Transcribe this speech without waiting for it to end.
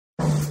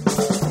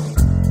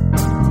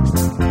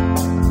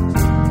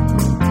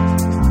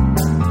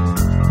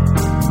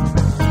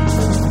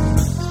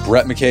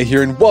Brett McKay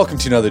here, and welcome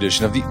to another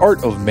edition of the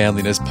Art of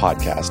Manliness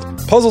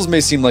podcast. Puzzles may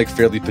seem like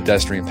fairly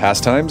pedestrian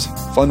pastimes,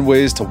 fun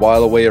ways to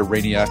while away a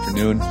rainy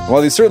afternoon.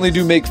 While they certainly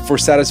do make for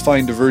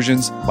satisfying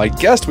diversions, my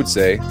guest would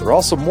say they're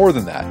also more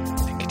than that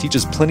and can teach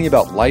us plenty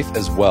about life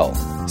as well.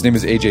 His name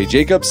is AJ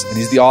Jacobs, and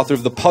he's the author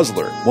of The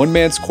Puzzler, one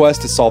man's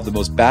quest to solve the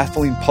most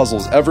baffling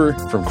puzzles ever,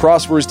 from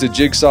crosswords to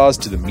jigsaws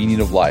to the meaning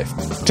of life.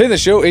 Today on the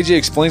show, AJ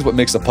explains what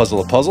makes a puzzle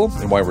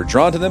and why we're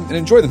drawn to them and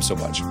enjoy them so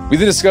much. We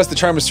then discuss the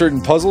charm of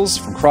certain puzzles,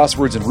 from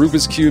crosswords and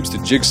Rubik's Cubes to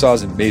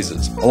jigsaws and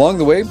mazes. Along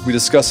the way, we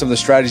discuss some of the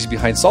strategies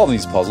behind solving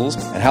these puzzles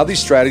and how these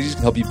strategies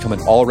can help you become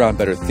an all-around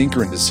better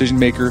thinker and decision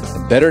maker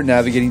and better at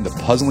navigating the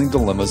puzzling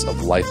dilemmas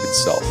of life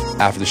itself.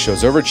 After the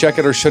show's over, check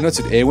out our show notes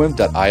at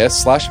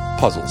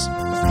aom.is/puzzles.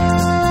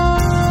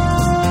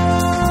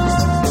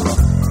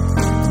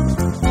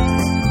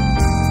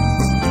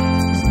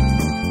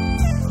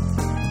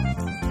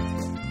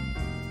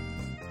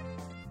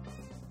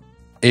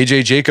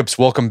 AJ Jacobs,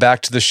 welcome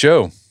back to the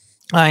show.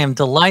 I am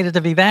delighted to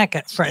be back.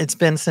 It's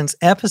been since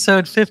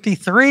episode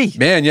 53.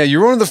 Man, yeah,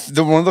 you're one of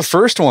the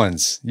first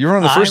ones. You were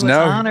one of the first. I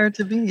was honored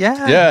to be.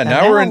 Yeah. Yeah.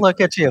 Now we're in. Look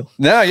at you.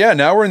 Now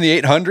we're in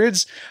the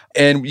 800s,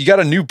 and you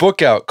got a new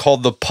book out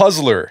called The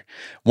Puzzler: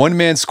 One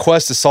Man's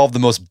Quest to Solve the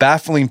Most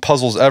Baffling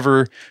Puzzles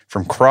Ever,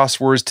 from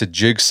crosswords to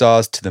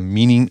jigsaws to the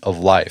meaning of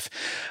life.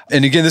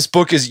 And again, this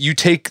book is, you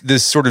take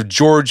this sort of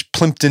George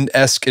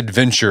Plimpton-esque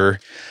adventure,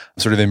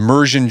 sort of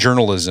immersion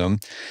journalism,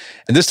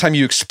 and this time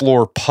you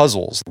explore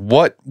puzzles.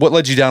 What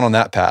led you down on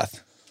that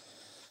path?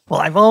 Well,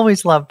 I've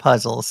always loved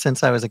puzzles.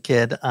 Since I was a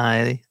kid,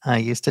 I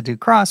used to do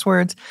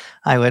crosswords.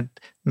 I would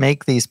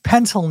make these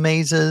pencil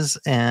mazes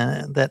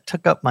that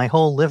took up my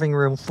whole living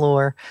room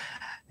floor.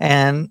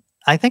 And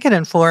I think it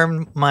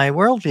informed my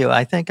worldview.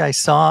 I think I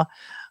saw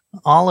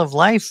all of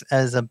life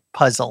as a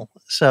puzzle.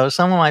 So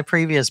some of my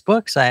previous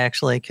books, I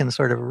actually can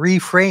sort of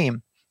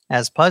reframe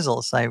as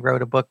puzzles. I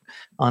wrote a book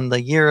on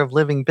the year of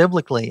living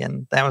biblically,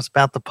 and that was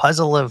about the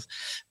puzzle of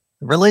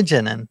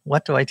religion and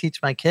what do I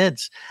teach my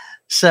kids.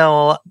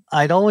 So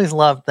I'd always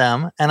loved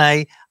them, and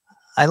I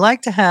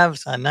like to have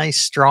a nice,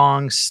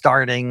 strong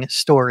starting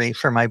story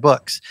for my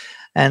books.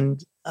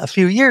 And a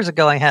few years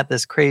ago, I had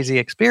this crazy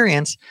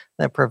experience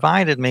that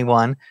provided me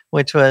one,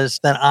 which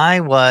was that I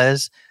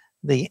was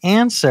the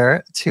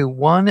answer to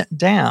one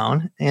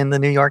down in the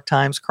New York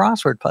Times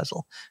crossword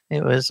puzzle.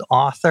 It was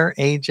author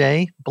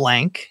AJ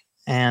blank,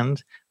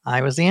 and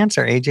I was the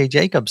answer, AJ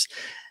Jacobs.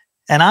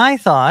 And I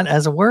thought,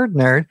 as a word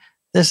nerd,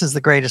 this is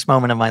the greatest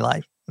moment of my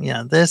life. You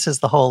know, this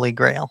is the holy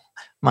grail.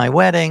 My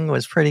wedding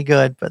was pretty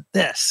good, but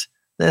this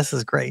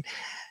is great.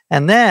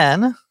 And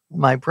then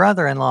my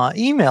brother-in-law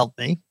emailed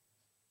me,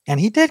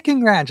 and he did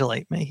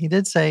congratulate me. He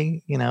did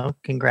say,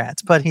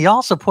 congrats. But he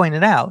also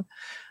pointed out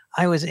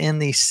I was in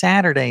the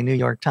Saturday New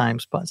York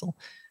Times puzzle.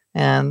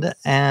 And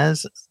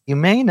as you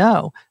may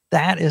know,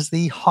 that is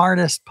the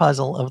hardest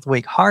puzzle of the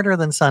week, harder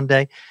than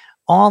Sunday.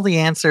 All the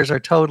answers are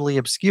totally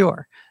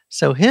obscure.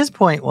 So his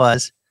point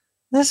was,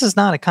 this is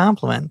not a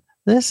compliment.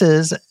 This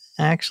is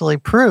actually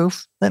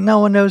proof that no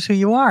one knows who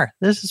you are.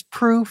 This is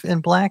proof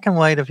in black and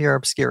white of your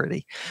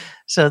obscurity.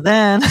 So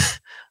then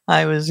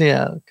I was,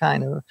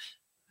 kind of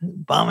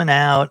bumming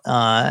out.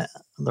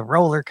 The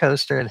roller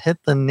coaster had hit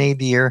the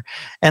nadir.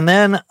 And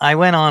then I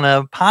went on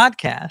a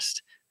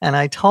podcast and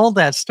I told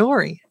that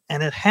story.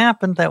 And it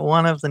happened that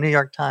one of the New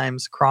York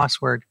Times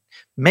crossword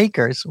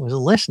makers was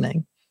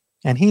listening,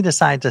 and he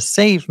decided to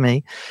save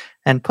me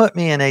and put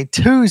me in a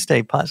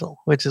Tuesday puzzle,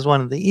 which is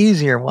one of the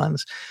easier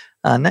ones.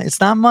 It's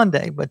not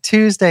Monday, but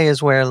Tuesday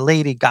is where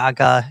Lady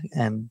Gaga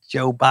and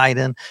Joe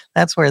Biden,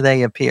 that's where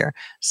they appear.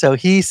 So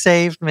he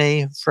saved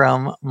me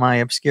from my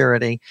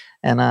obscurity,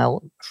 and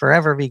I'll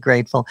forever be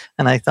grateful.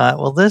 And I thought,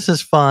 well, this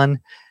is fun.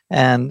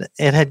 And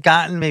it had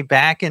gotten me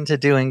back into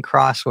doing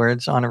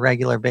crosswords on a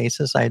regular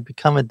basis. I had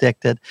become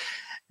addicted.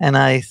 And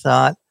I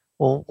thought,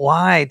 well,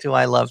 why do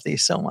I love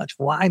these so much?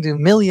 Why do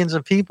millions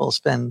of people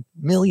spend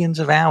millions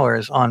of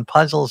hours on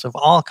puzzles of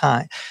all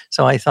kinds?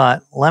 So I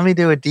thought, let me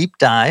do a deep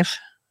dive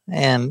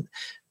and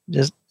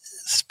just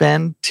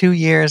spend 2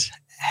 years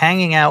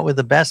hanging out with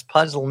the best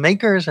puzzle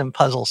makers and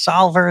puzzle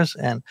solvers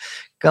and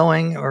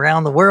going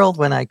around the world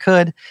when I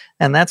could.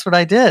 And that's what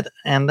I did.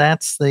 And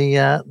that's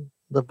the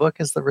book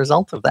is the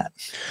result of that.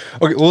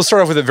 Okay, well, let's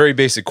start off with a very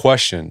basic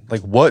question.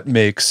 Like, what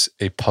makes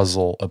a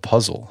puzzle a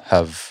puzzle?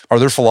 Are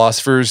there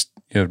philosophers,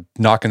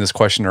 knocking this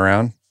question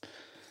around?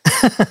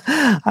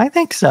 I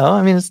think so.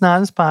 I mean, it's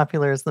not as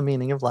popular as the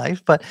meaning of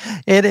life, but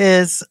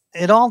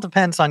it all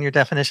depends on your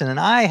definition. And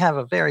I have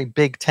a very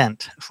big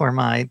tent for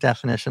my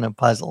definition of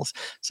puzzles.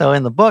 So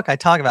in the book, I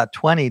talk about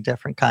 20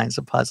 different kinds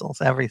of puzzles,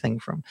 everything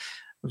from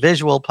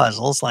visual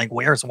puzzles like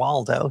Where's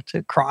Waldo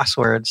to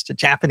crosswords to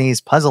Japanese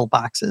puzzle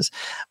boxes.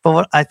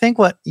 But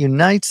what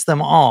unites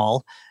them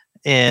all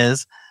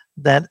is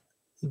that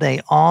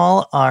they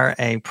all are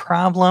a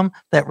problem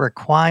that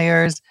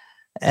requires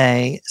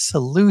a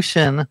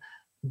solution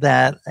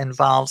that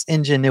involves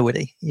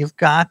ingenuity. You've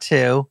got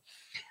to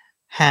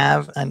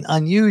have an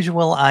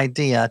unusual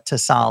idea to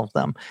solve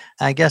them.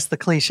 I guess the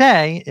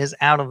cliche is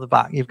out of the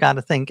box. You've got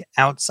to think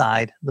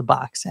outside the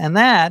box. And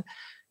that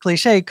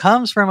cliche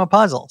comes from a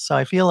puzzle. So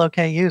I feel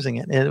okay using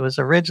it. It was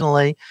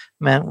originally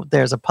meant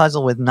there's a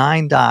puzzle with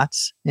 9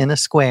 dots in a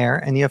square,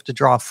 and you have to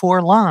draw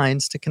 4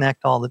 lines to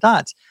connect all the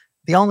dots.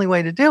 The only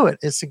way to do it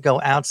is to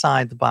go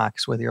outside the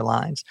box with your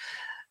lines.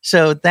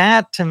 So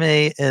that to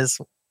me is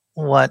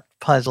what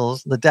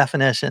puzzles, the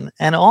definition,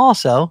 and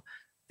also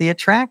the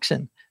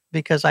attraction,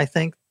 because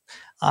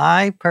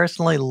I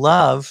personally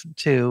love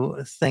to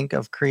think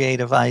of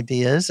creative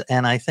ideas,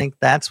 and I think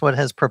that's what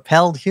has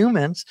propelled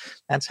humans.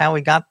 That's how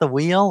we got the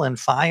wheel and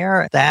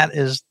fire. That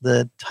is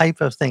the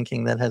type of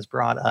thinking that has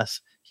brought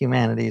us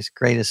humanity's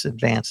greatest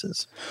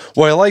advances.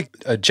 Well, I like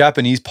a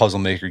Japanese puzzle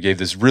maker gave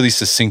this really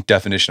succinct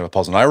definition of a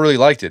puzzle, and I really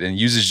liked it, and it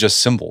uses just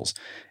symbols.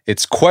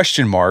 It's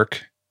question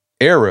mark,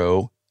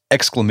 arrow,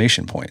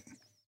 exclamation point.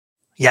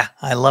 Yeah,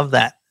 I love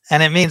that.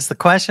 And it means the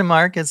question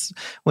mark is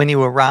when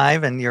you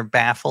arrive and you're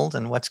baffled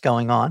and what's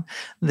going on.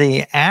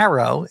 The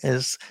arrow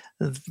is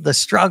the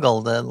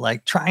struggle, the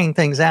like trying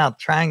things out,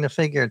 trying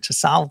to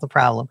solve the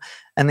problem.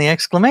 And the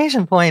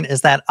exclamation point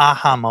is that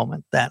aha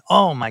moment, that,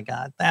 oh my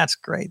God, that's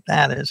great.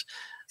 That is.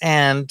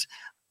 And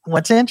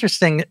what's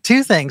interesting,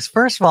 2 things.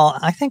 First of all,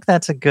 I think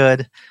that's a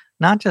good,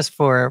 not just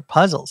for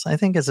puzzles, I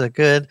think it's a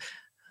good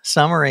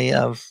summary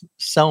of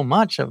so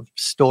much of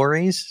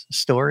stories.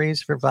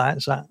 Stories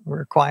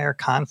require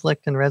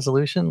conflict and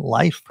resolution,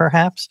 life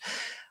perhaps.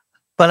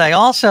 But I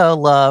also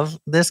love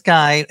this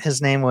guy.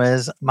 His name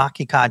was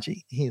Maki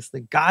Kaji. He's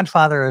the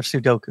godfather of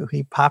Sudoku.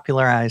 He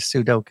popularized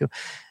Sudoku.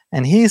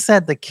 And he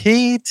said the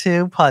key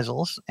to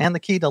puzzles and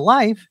the key to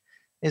life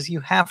is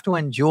you have to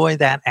enjoy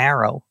that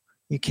arrow.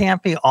 You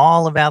can't be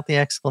all about the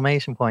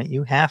exclamation point.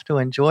 You have to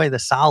enjoy the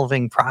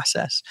solving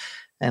process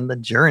and the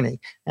journey.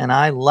 And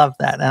I love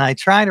that. And I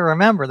try to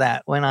remember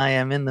that when I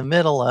am in the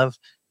middle of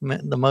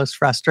the most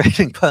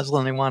frustrating puzzle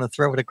and I want to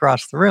throw it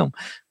across the room.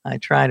 I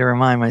try to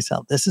remind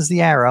myself, this is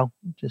the arrow.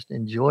 Just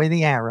enjoy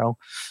the arrow.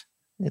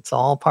 It's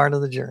all part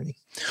of the journey.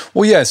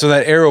 Well, yeah. So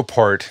that arrow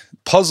part,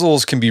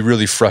 puzzles can be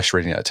really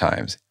frustrating at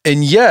times.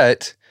 And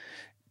yet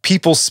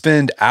people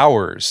spend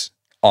hours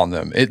on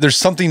them. There's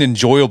something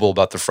enjoyable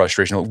about the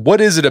frustration.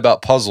 What is it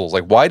about puzzles?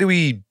 Why do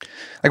we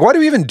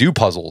even do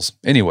puzzles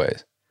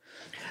anyways?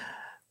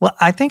 Well,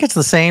 I think it's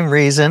the same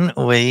reason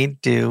we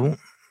do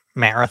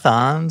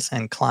marathons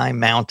and climb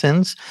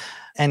mountains.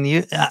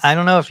 And I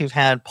don't know if you've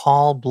had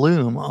Paul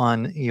Bloom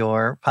on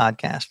your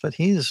podcast, but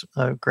he's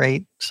a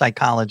great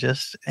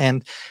psychologist.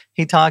 And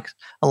he talks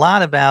a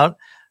lot about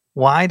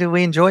why do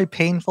we enjoy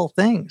painful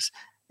things?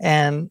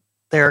 And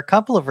there are a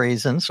couple of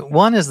reasons.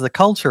 One is the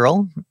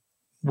cultural.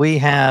 We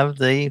have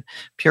the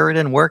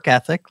Puritan work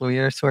ethic. We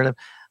are sort of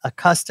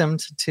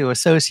accustomed to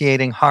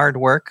associating hard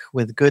work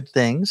with good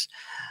things.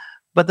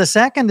 But the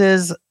second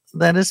is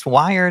that it's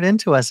wired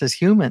into us as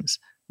humans.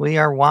 We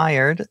are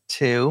wired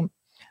to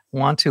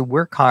want to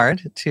work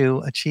hard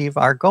to achieve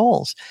our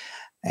goals.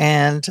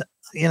 And,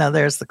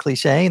 there's the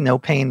cliche, no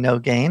pain, no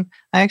gain.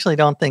 I actually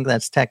don't think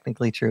that's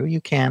technically true.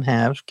 You can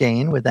have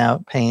gain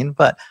without pain,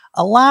 but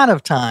a lot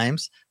of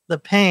times the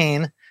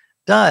pain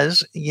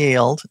does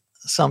yield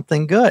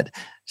something good.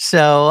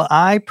 So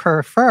I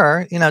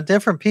prefer,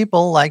 different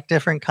people like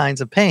different kinds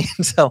of pain.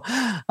 So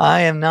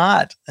I am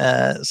not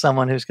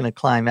someone who's going to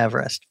climb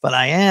Everest, but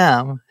I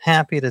am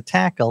happy to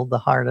tackle the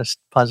hardest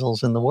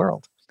puzzles in the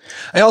world.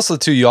 I also,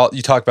 too,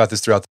 you talk about this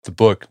throughout the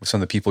book with some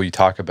of the people you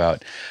talk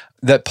about,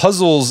 that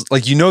puzzles,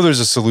 there's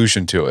a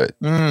solution to it.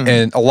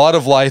 And a lot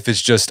of life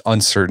is just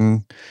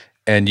uncertain.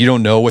 And you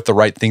don't know what the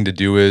right thing to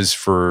do is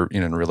for,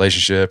 in a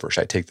relationship, or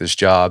should I take this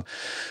job?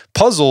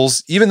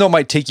 Puzzles, even though it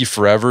might take you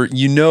forever,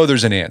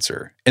 there's an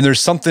answer. And there's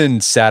something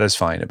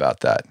satisfying about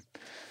that.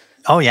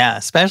 Oh, yeah.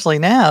 Especially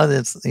now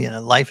that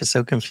life is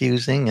so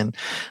confusing and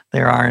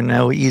there are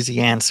no easy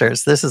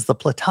answers. This is the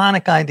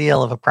Platonic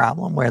ideal of a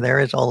problem where there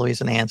is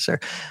always an answer.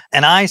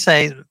 And I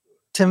say,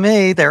 to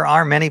me, there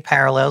are many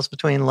parallels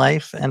between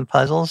life and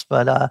puzzles,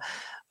 but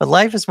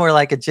life is more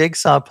like a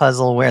jigsaw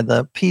puzzle where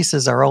the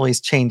pieces are always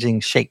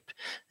changing shape.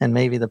 And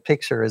maybe the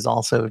picture is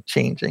also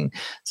changing.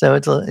 So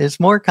it's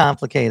more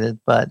complicated,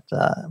 but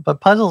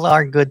puzzles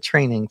are good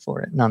training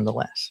for it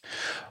nonetheless.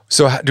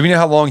 So do we know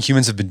how long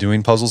humans have been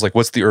doing puzzles?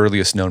 What's the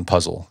earliest known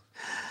puzzle?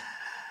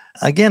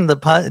 Again,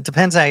 it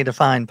depends how you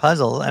define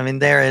puzzle. I mean,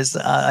 there is,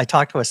 I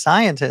talked to a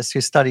scientist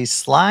who studies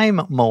slime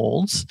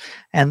molds,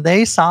 and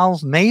they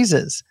solve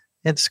mazes.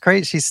 It's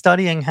great. She's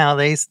studying how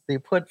they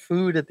put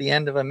food at the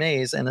end of a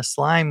maze, and a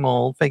slime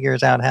mold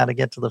figures out how to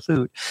get to the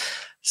food.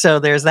 So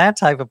there's that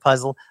type of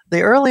puzzle.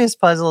 The earliest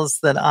puzzles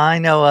that I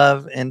know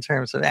of in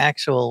terms of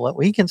actual, what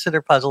we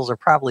consider puzzles, are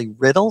probably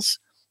riddles.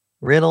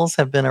 Riddles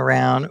have been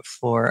around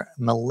for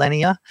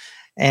millennia,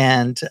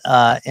 and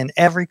in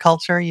every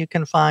culture you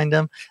can find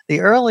them.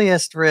 The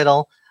earliest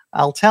riddle,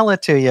 I'll tell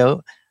it to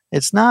you,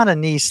 it's not a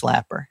knee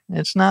slapper.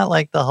 It's not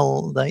like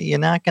you're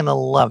not going to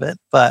love it,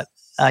 but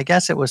I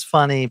guess it was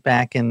funny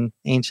back in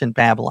ancient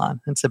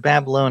Babylon. It's a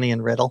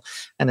Babylonian riddle,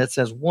 and it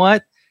says,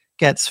 what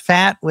gets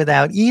fat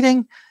without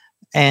eating?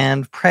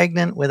 and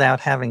pregnant without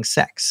having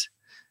sex?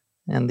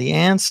 And the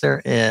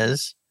answer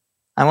is,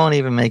 I won't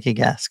even make you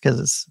guess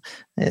because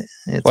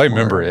it's Well, I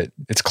remember it.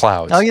 It's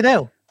clouds. Oh, you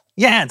do?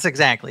 Yeah, it's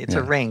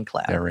a rain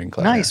cloud. Yeah, rain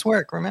cloud. Nice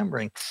work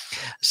remembering.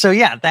 So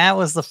yeah, that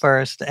was the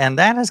first, and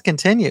that has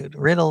continued.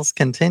 Riddles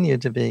continue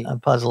to be a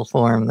puzzle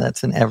form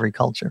that's in every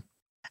culture.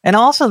 And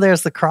also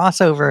there's the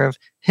crossover of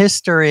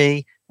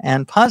history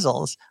and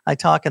puzzles. I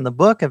talk in the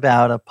book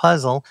about a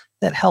puzzle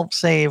that helped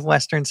save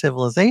Western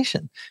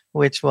civilization,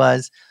 which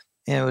was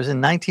in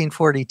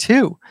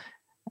 1942.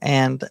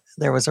 And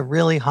there was a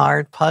really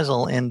hard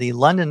puzzle in the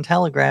London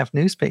Telegraph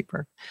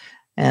newspaper.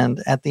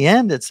 And at the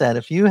end, it said,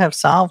 if you have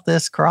solved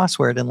this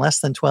crossword in less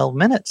than 12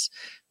 minutes,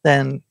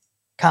 then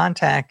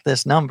contact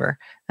this number.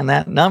 And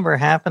that number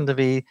happened to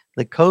be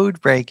the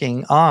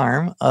code-breaking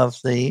arm of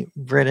the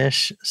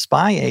British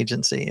spy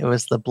agency. It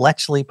was the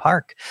Bletchley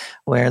Park,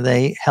 where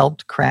they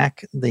helped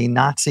crack the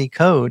Nazi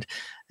code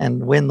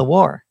and win the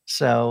war.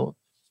 So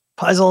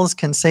puzzles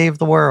can save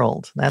the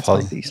world. That's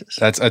my thesis.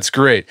 That's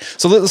great.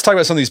 So let's talk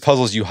about some of these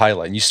puzzles you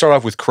highlight. And you start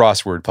off with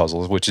crossword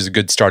puzzles, which is a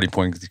good starting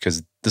point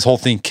because this whole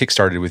thing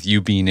kickstarted with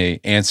you being an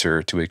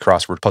answer to a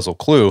crossword puzzle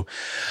clue.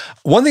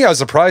 One thing I was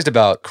surprised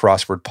about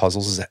crossword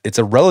puzzles is it's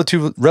a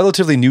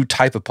relatively new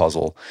type of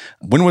puzzle.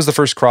 When was the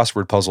first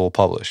crossword puzzle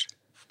published?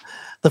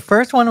 The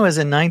first one was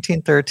in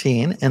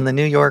 1913 in the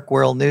New York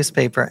World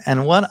newspaper.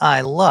 And what I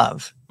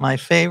love, my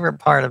favorite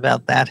part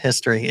about that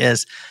history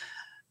is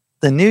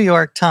the New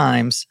York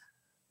Times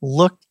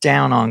looked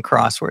down on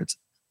crosswords.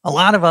 A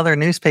lot of other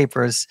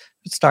newspapers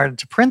started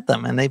to print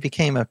them, and they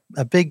became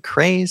a big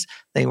craze.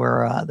 They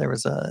were there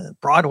was a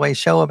Broadway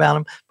show about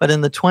them. But in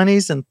the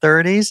 20s and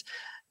 30s,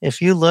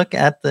 if you look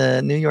at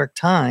the New York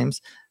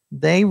Times,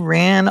 they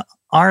ran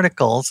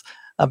articles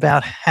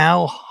about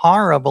how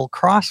horrible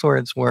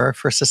crosswords were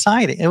for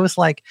society. It was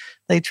like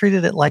they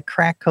treated it like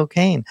crack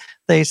cocaine.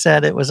 They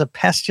said it was a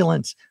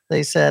pestilence.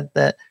 They said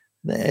that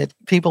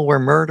people were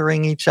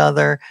murdering each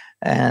other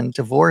and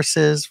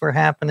divorces were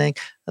happening,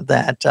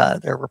 that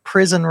there were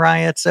prison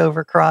riots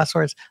over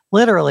crosswords.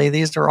 Literally,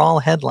 these are all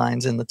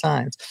headlines in the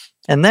Times.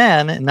 And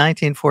then in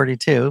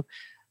 1942,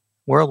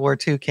 World War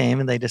II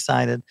came and they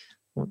decided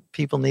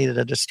people needed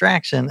a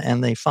distraction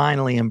and they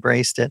finally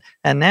embraced it.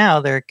 And now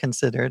they're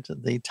considered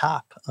the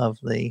top of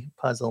the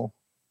puzzle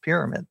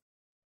pyramid.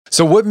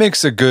 So what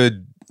makes for a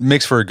good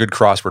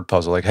crossword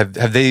puzzle? Like have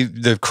they,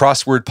 the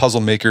crossword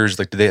puzzle makers,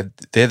 like do they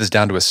have this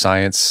down to a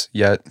science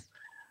yet?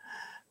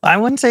 I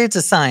wouldn't say it's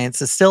a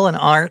science. It's still an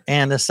art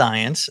and a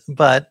science,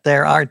 but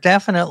there are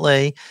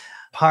definitely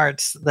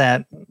parts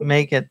that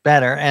make it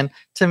better. And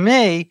to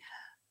me,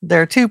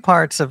 there are two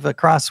parts of a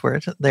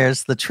crossword.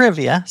 There's the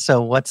trivia. So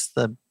what's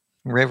the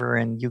river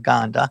in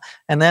Uganda?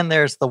 And then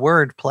there's the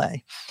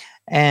wordplay.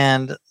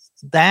 And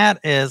that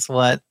is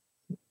what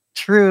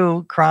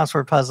true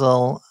crossword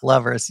puzzle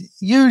lovers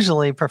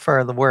usually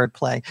prefer, the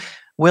wordplay.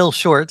 Will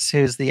Shortz,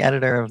 who's the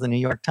editor of the New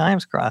York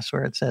Times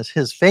crossword, says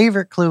his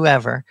favorite clue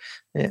ever,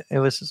 it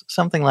was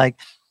something like,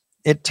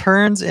 it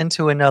turns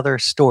into another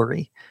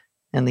story.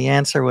 And the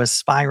answer was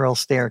spiral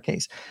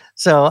staircase.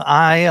 So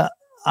I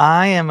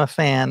am a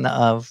fan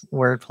of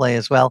wordplay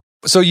as well.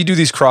 So you do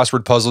these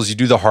crossword puzzles, you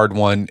do the hard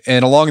one,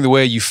 and along the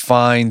way you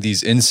find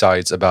these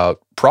insights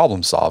about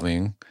problem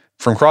solving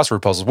from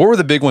crossword puzzles. What were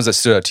the big ones that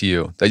stood out to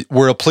you that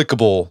were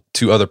applicable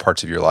to other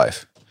parts of your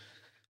life?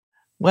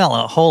 Well,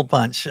 a whole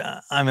bunch.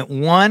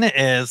 One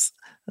is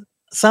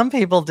some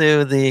people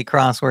do the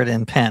crossword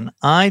in pen.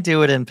 I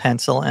do it in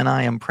pencil, and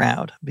I am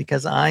proud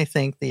because I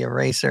think the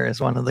eraser is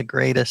one of the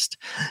greatest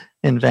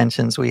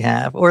inventions we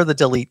have, or the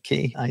delete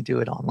key. I do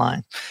it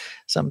online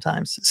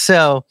sometimes.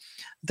 So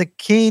the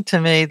key to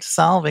me to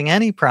solving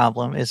any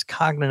problem is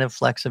cognitive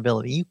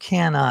flexibility. You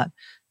cannot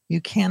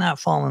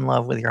fall in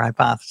love with your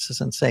hypothesis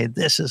and say,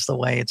 this is the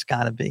way it's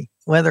got to be,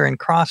 whether in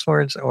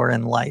crosswords or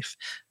in life.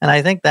 And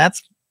I think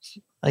that's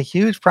a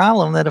huge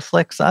problem that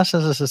afflicts us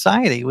as a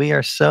society. We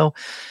are so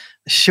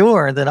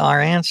sure that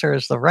our answer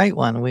is the right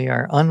one. We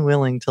are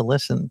unwilling to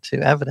listen to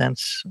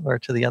evidence or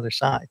to the other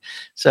side.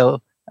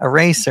 So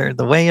eraser,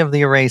 the way of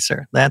the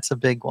eraser, that's a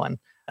big one.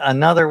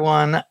 Another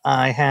one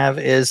I have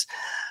is,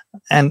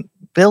 and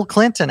Bill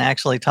Clinton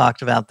actually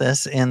talked about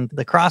this in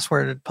the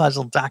crossword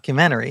puzzle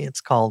documentary.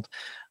 It's called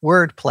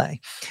Wordplay.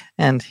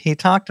 And he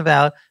talked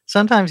about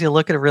sometimes you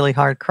look at a really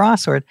hard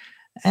crossword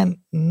and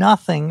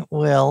nothing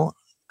will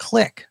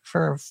click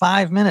for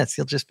 5 minutes.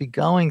 You'll just be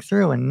going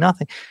through and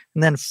nothing.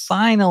 And then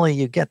finally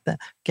you get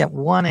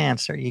one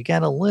answer. You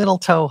get a little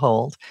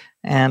toehold.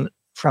 And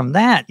from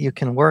that, you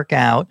can work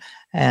out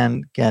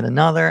and get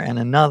another and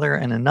another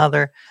and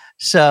another.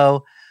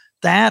 So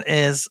that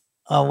is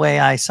a way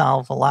I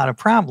solve a lot of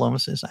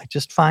problems, is I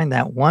just find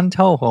that one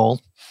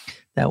toehold,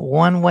 that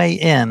one way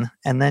in,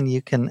 and then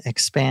you can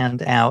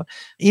expand out.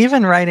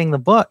 Even writing the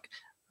book,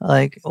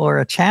 or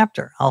a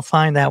chapter, I'll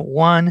find that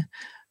one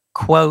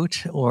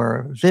quote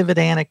or vivid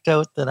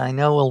anecdote that I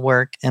know will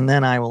work, and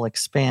then I will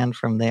expand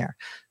from there.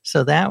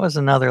 So that was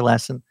another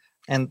lesson.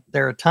 And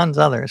there are tons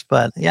others,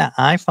 but yeah,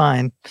 I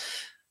find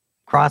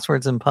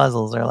crosswords and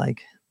puzzles are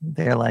like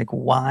they're like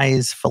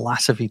wise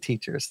philosophy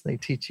teachers. They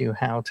teach you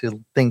how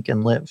to think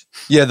and live.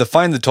 Yeah, the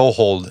find the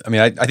toehold. I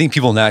mean, I think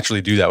people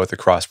naturally do that with the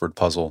crossword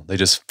puzzle. They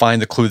just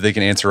find the clue they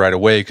can answer right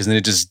away, because then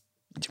it just,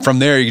 from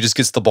there, you just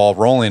gets the ball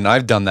rolling.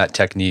 I've done that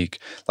technique,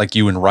 like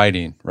you in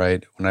writing,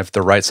 right? When I have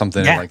to write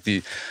something, Yeah. like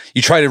you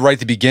try to write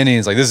the beginning,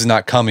 it's like, this is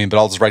not coming, but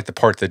I'll just write the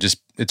part that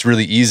it's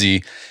really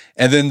easy.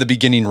 And then the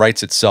beginning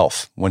writes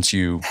itself once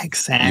you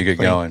get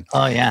going.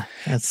 Oh yeah,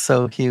 that's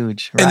so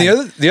huge. Right?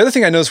 And the other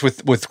thing I noticed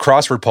with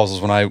crossword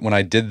puzzles when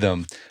I did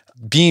them,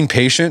 being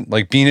patient,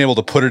 like being able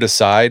to put it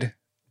aside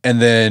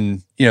and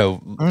then,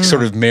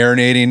 sort of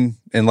marinating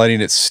and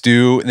letting it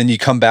stew, and then you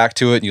come back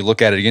to it and you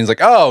look at it again, it's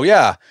like, oh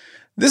yeah,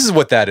 this is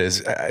what that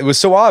is. It was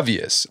so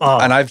obvious.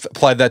 And I've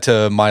applied that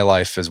to my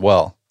life as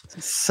well.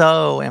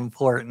 So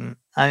important.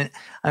 I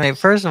mean,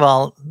 first of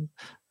all,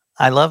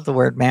 I love the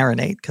word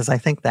marinate, because I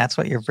think that's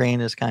what your brain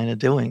is kind of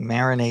doing,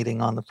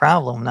 marinating on the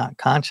problem, not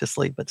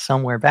consciously, but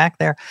somewhere back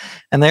there.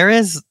 And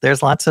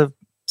there's lots of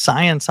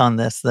science on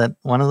this, that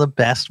one of the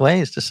best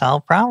ways to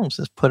solve problems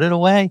is put it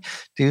away,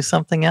 do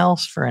something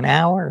else for an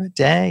hour, a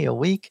day, a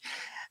week,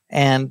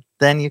 and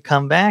then you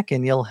come back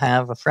and you'll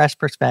have a fresh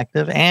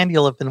perspective and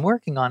you'll have been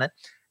working on it.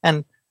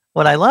 And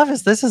what I love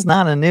is this is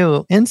not a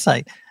new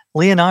insight.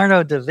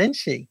 Leonardo da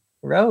Vinci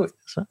wrote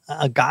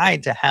a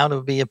guide to how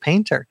to be a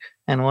painter.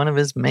 And one of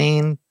his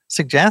main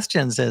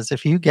suggestions is,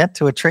 if you get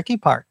to a tricky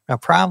part, a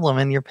problem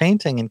in your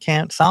painting and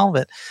can't solve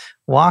it,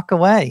 walk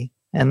away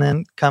and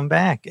then come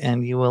back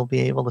and you will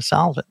be able to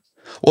solve it.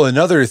 Well,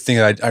 another thing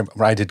I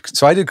did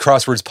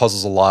crosswords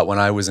puzzles a lot when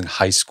I was in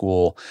high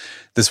school.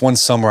 This one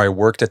summer, I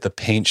worked at the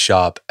paint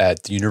shop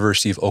at the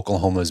University of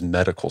Oklahoma's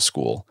medical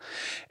school.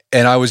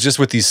 And I was just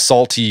with these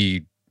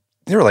salty,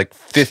 they were like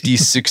 50,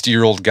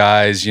 60-year-old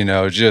guys,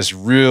 just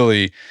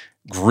really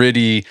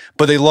gritty,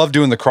 but they loved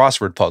doing the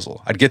crossword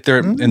puzzle. I'd get there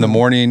in the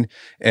morning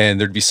and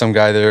there'd be some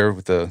guy there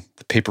with the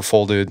paper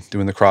folded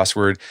doing the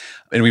crossword.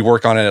 And we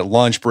work on it at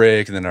lunch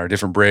break and then our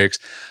different breaks.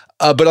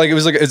 But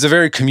it's a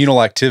very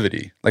communal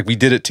activity. Like, we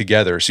did it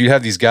together. So you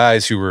have these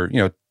guys who were,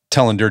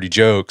 telling dirty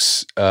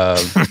jokes,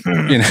 5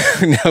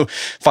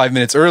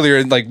 minutes earlier,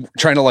 and like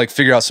trying to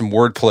figure out some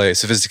wordplay,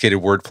 sophisticated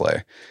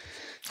wordplay.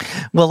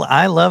 Well,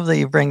 I love that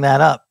you bring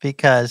that up,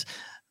 because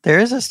there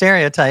is a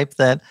stereotype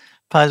that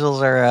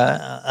puzzles are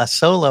a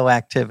solo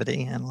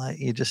activity and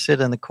you just sit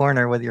in the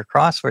corner with your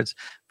crosswords.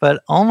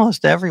 But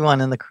almost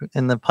everyone in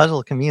the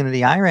puzzle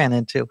community I ran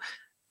into,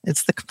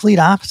 it's the complete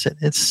opposite.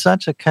 It's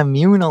such a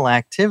communal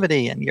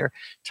activity, and you're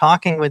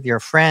talking with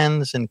your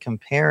friends and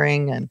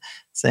comparing and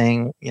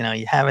saying,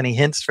 you have any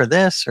hints for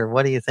this, or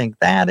what do you think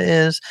that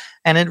is?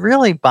 And it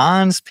really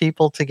bonds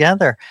people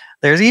together.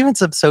 There's even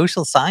some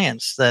social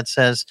science that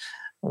says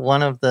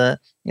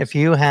if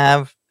you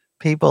have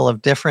people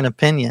of different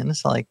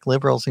opinions, like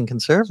liberals and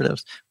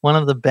conservatives, one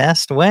of the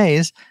best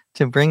ways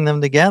to bring them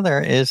together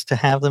is to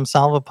have them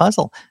solve a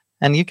puzzle.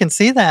 And you can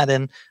see that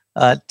in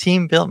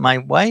Team Built. My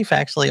wife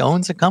actually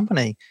owns a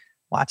company,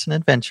 Watson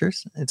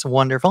Adventures. It's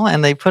wonderful.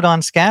 And they put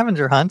on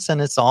scavenger hunts, and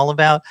it's all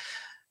about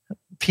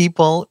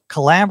people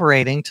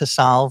collaborating to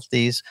solve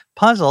these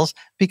puzzles,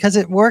 because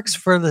it works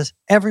for this.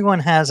 Everyone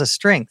has a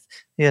strength.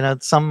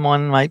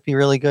 Someone might be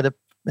really good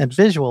at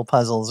visual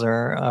puzzles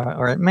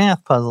or at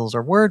math puzzles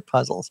or word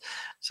puzzles.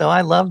 So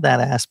I love that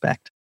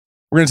aspect.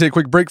 We're going to take a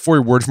quick break for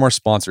a word from our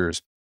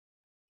sponsors.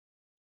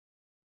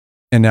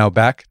 And now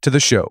back to the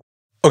show.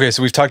 Okay,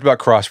 so we've talked about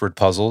crossword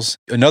puzzles.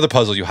 Another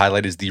puzzle you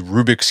highlight is the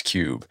Rubik's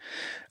Cube.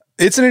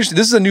 This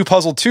is a new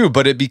puzzle too,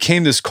 but it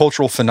became this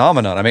cultural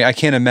phenomenon. I mean, I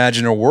can't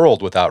imagine a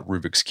world without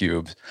Rubik's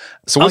Cube.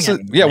 So what's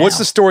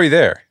the story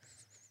there?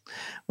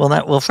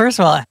 Well, first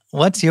of all,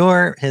 what's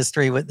your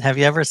history with? Have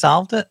you ever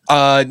solved it?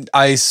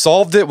 I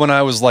solved it when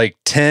I was like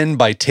 10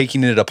 by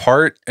taking it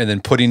apart and then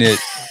putting it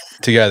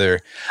together.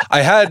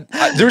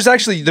 There's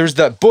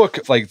that book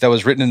that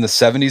was written in the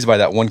 70s by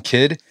that one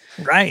kid.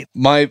 Right.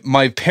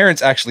 My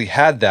parents actually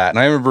had that, and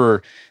I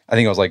remember, I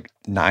think I was like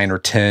 9 or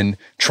 10,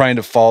 trying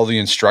to follow the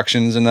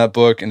instructions in that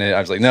book, and I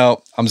was like,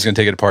 no, I'm just going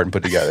to take it apart and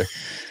put it together.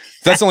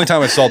 That's the only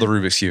time I solved the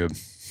Rubik's Cube.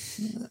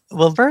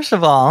 Well, first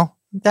of all,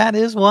 that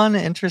is one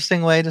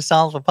interesting way to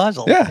solve a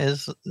puzzle. Yeah.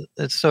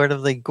 It's sort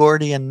of the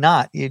Gordian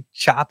knot. You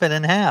chop it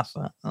in half.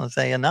 I'll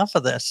say, enough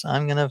of this.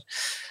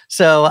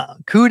 So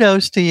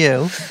kudos to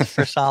you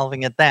for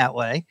solving it that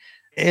way.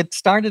 It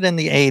started in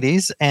the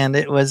 80s and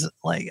it was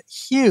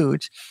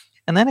huge.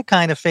 And then it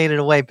kind of faded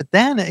away, but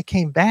then it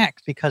came back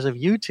because of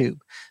YouTube.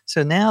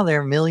 So now there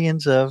are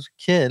millions of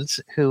kids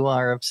who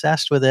are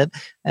obsessed with it,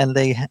 and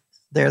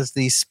there's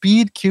these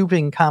speed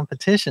cubing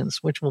competitions,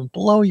 which will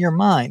blow your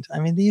mind. I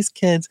mean, these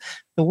kids,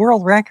 the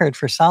world record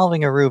for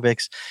solving a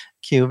Rubik's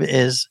Cube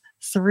is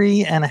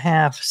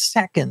 3.5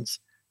 seconds.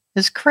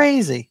 It's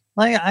crazy.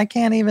 I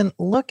can't even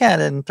look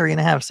at it in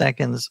 3.5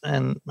 seconds,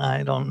 and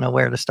I don't know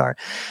where to start.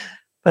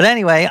 But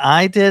anyway,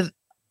 I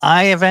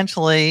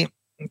eventually,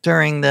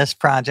 during this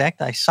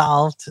project, I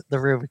solved the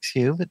Rubik's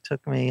Cube. It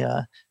took me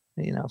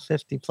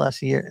 50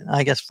 plus years,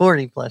 I guess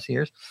 40 plus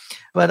years.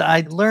 But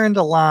I learned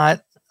a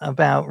lot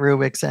about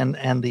Rubik's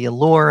and the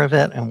allure of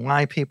it and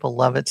why people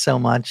love it so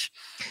much.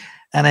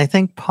 And I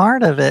think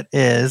part of it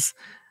is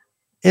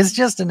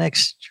just an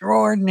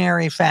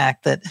extraordinary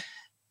fact that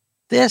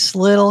this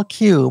little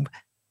cube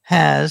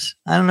has,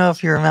 I don't know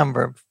if you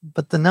remember,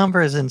 but the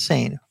number is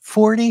insane,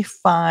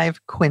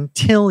 45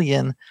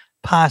 quintillion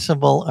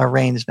possible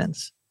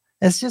arrangements.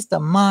 It's just a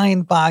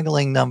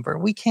mind-boggling number.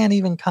 We can't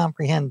even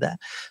comprehend that.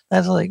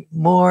 That's like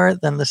more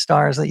than the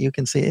stars that you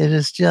can see. It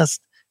is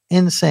just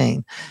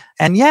insane.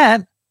 And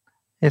yet,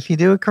 if you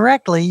do it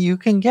correctly, you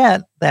can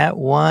get that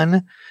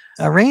one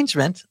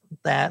arrangement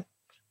that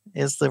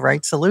is the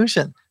right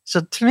solution. So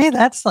to me,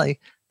 that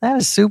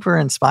is super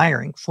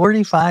inspiring.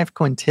 45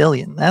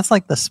 quintillion. That's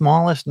like the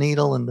smallest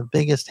needle in the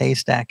biggest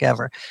haystack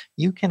ever.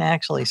 You can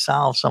actually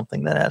solve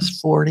something that has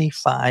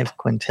 45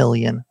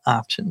 quintillion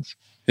options.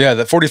 Yeah,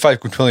 that 45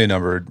 quintillion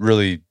number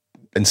really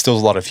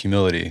instills a lot of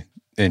humility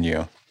in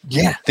you.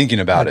 Yeah. Thinking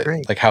about it,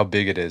 like how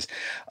big it is.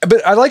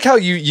 But I like how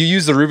you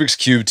use the Rubik's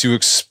Cube to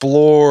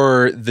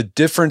explore the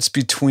difference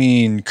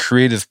between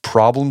creative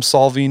problem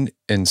solving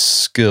and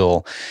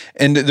skill.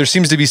 And there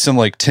seems to be some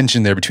like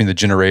tension there between the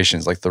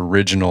generations, like the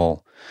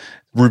original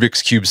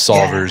Rubik's Cube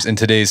solvers and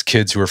today's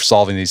kids who are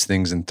solving these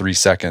things in 3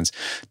 seconds.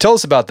 Tell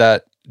us about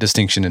that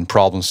distinction in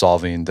problem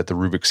solving that the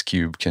Rubik's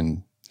Cube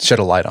can shed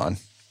a light on.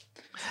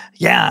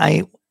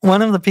 Yeah,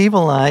 one of the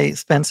people I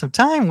spent some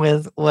time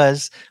with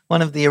was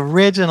one of the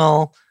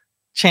original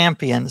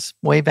champions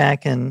way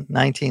back in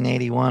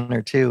 1981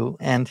 or 2.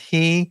 And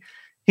he's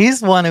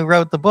the one who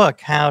wrote the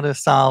book, How to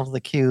Solve the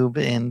Cube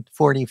in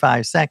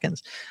 45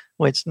 Seconds,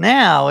 which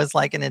now is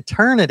like an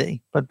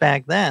eternity. But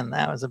back then,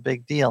 that was a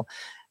big deal.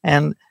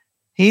 And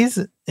he's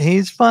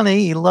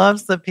funny. He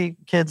loves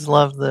kids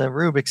love the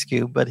Rubik's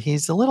Cube, but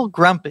he's a little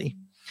grumpy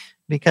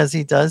because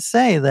he does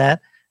say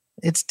that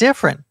it's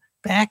different.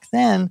 Back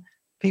then,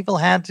 people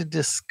had to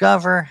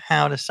discover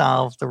how to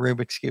solve the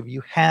Rubik's Cube.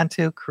 You had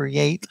to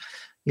create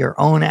your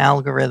own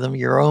algorithm,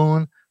 your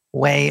own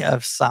way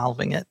of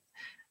solving it.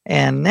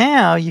 And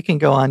now you can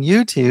go on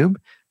YouTube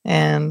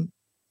and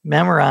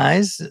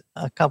memorize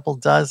a couple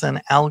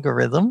dozen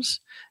algorithms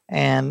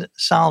and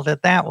solve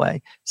it that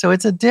way. So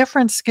it's a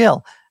different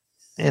skill.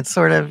 It's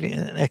sort of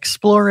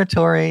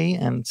exploratory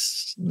and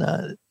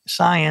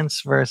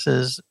science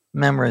versus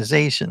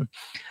memorization.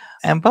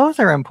 And both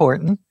are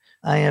important.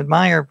 I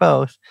admire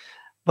both.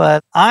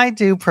 But I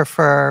do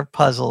prefer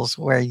puzzles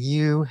where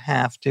you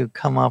have to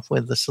come up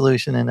with the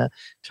solution in a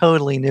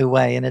totally new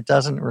way, and it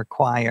doesn't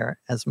require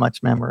as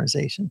much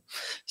memorization.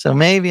 So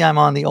maybe I'm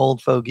on the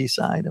old fogey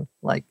side of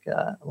like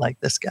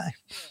this guy.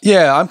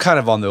 Yeah, I'm kind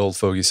of on the old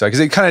fogey side because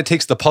it kind of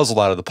takes the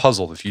puzzle out of the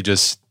puzzle. If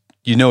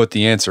you know what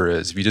the answer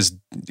is. If you just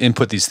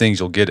input these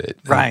things, you'll get it.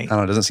 Right. I don't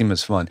know. It doesn't seem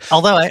as fun.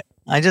 Although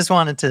I just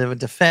wanted to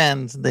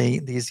defend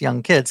these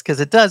young kids because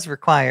it does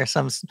require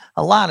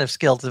a lot of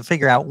skill to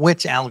figure out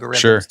which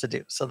algorithms to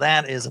do. So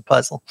that is a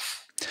puzzle.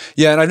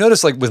 Yeah, and I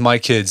noticed like with my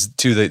kids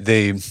too, that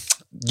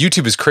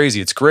YouTube is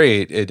crazy. It's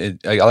great.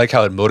 I like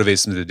how it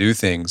motivates them to do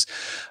things.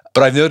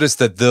 But I've noticed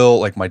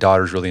that my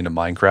daughter's really into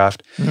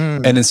Minecraft,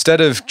 and instead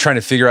of trying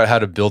to figure out how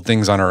to build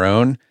things on her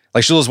own,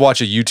 like she'll just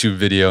watch a YouTube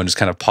video and just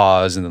kind of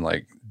pause and then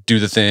like do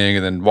the thing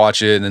and then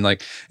watch it and then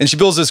and she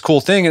builds this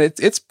cool thing and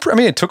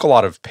it took a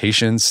lot of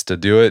patience to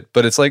do it,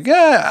 but it's like,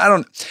 I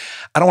don't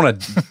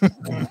want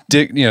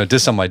to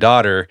diss on my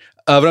daughter,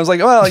 but I was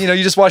like, well,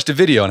 you just watched a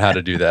video on how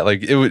to do that.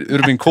 Like it would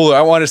have been cooler.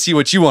 I want to see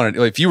what you wanted.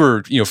 Like if you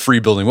were free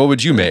building, what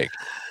would you make?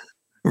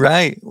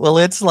 Right. Well,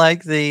 it's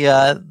like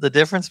the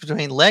difference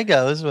between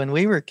Legos when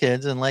we were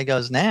kids and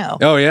Legos now.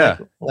 Oh yeah.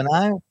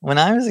 Like when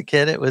I was a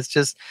kid, it was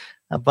just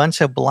a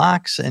bunch of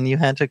blocks and you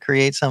had to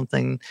create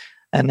something.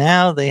 And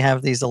now they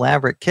have these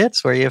elaborate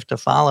kits where you have to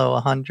follow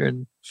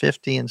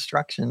 150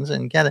 instructions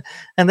and get it.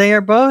 And they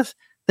both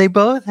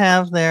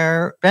have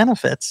their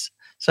benefits.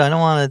 So I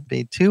don't want to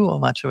be too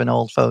much of an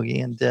old fogey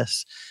and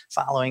diss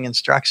following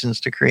instructions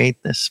to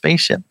create this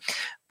spaceship.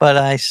 But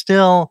I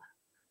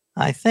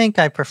think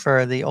I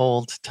prefer the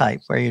old type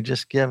where you're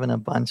just given a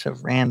bunch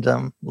of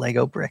random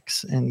Lego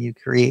bricks and you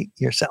create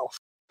yourself.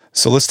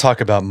 So let's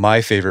talk about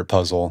my favorite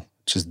puzzle,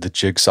 which is the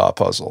jigsaw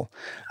puzzle.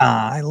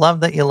 I love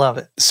that you love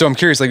it. So I'm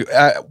curious, like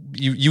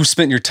you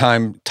spent your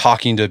time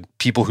talking to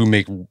people who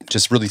make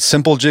just really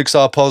simple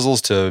jigsaw puzzles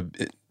to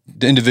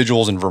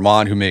individuals in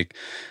Vermont who make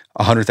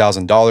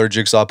 $100,000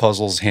 jigsaw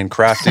puzzles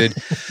handcrafted,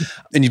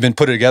 and you've been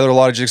putting together a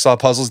lot of jigsaw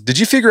puzzles. Did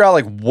you figure out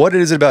like what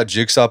it is about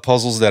jigsaw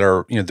puzzles that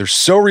are, they're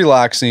so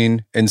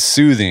relaxing and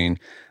soothing,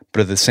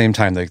 but at the same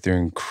time, like they're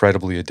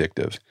incredibly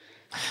addictive?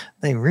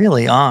 They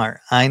really are.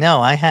 I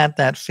know. I had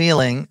that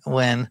feeling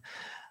when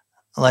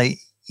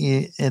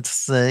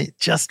it's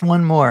just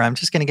one more. I'm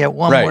just going to get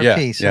one more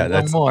piece,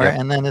 one more,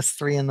 and then it's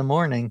 3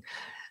 a.m.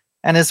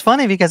 And it's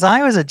funny because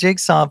I was a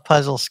jigsaw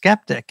puzzle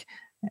skeptic,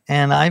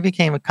 and I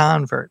became a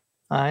convert.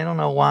 I don't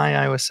know why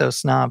I was so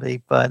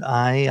snobby, but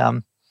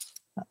I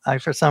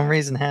for some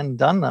reason hadn't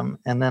done them,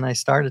 and then I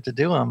started to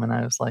do them, and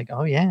I was like,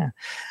 oh yeah.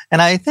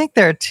 And I think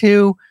there are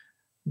two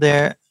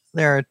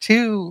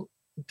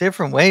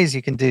different ways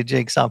you can do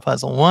jigsaw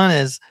puzzle. One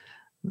is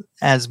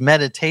as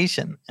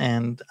meditation,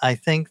 and I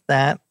think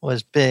that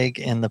was big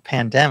in the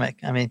pandemic.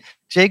 I mean,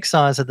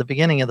 jigsaws at the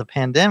beginning of the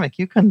pandemic,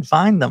 you couldn't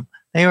find them.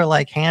 They were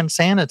like hand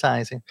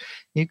sanitizing.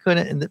 You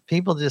couldn't.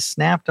 People just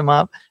snapped them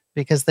up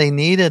because they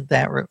needed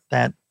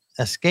that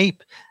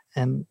escape,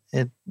 and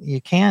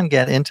you can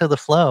get into the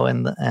flow,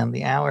 and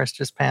the hours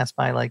just pass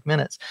by like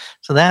minutes.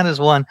 So that is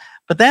one.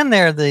 But then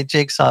there are the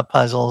jigsaw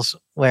puzzles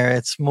where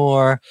it's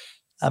more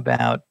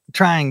about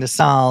trying to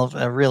solve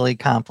a really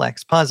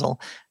complex puzzle,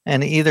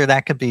 and either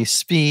that could be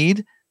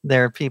speed.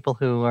 There are people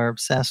who are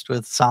obsessed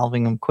with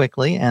solving them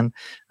quickly, and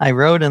I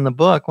wrote in the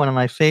book one of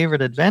my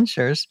favorite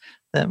adventures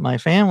that my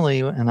family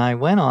and I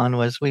went on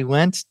was we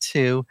went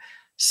to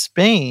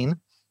Spain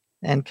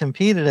and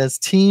competed as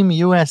Team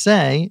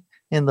USA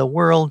in the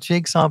World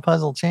Jigsaw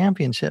Puzzle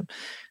Championship.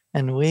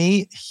 And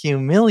we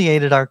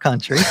humiliated our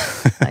country.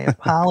 I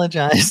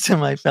apologize to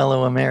my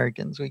fellow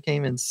Americans. We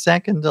came in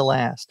second to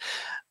last.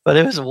 But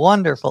it was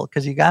wonderful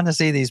because you got to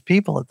see these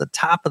people at the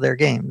top of their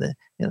game, the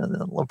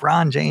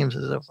LeBron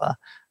Jameses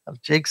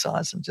of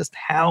jigsaws, and just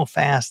how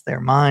fast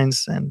their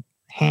minds and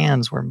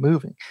hands were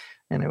moving.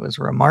 And it was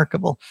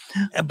remarkable.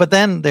 But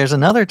then there's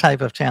another type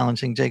of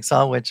challenging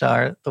jigsaw, which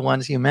are the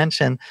ones you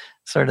mentioned,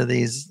 sort of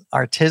these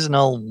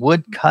artisanal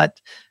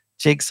woodcut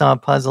jigsaw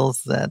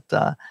puzzles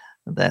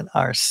that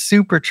are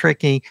super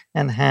tricky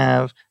and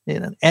have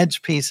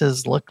edge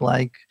pieces look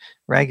like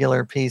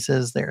regular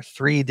pieces. They're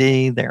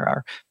 3D. There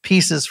are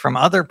pieces from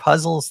other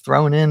puzzles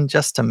thrown in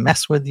just to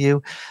mess with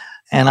you.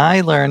 And I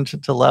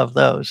learned to love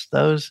those.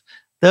 Those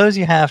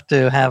you have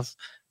to have.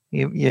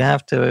 You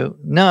have to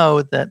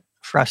know that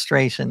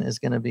frustration is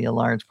going to be a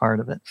large part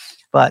of it.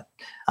 But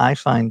I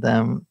find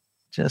them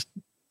just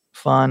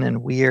fun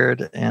and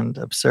weird and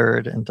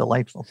absurd and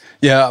delightful.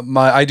 Yeah,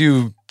 I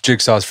do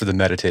jigsaws for the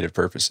meditative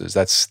purposes.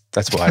 That's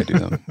why I do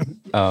them.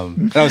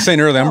 And I was saying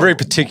earlier, I'm very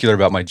particular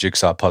about my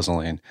jigsaw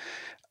puzzling.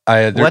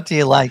 What do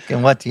you like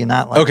and what do you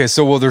not like? Okay,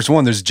 so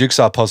there's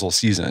jigsaw puzzle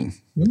season,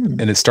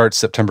 and it starts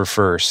September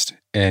 1st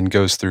and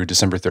goes through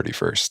December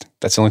 31st.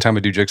 That's the only time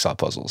I do jigsaw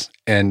puzzles,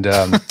 and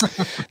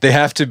they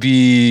have to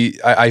be.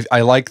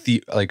 I like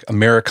the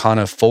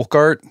Americana folk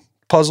art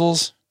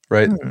puzzles,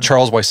 right?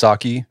 Charles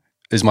Wysocki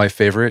is my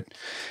favorite,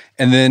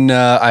 and then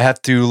I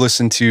have to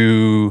listen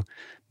to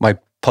my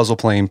puzzle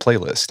playing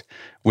playlist,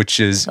 which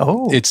is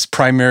it's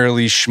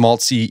primarily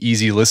schmaltzy,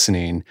 easy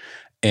listening,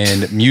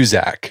 and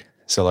Muzak.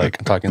 So I'm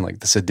talking like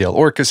the Sid Dale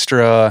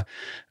Orchestra.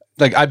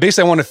 I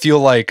basically want to feel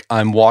like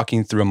I'm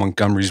walking through a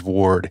Montgomery's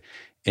Ward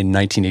in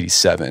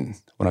 1987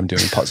 when I'm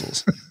doing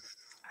puzzles.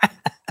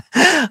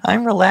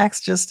 I'm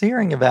relaxed just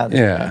hearing about it.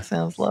 Yeah. That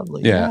sounds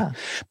lovely. Yeah.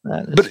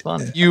 That is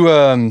fun. You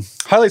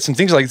highlight some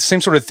things like the same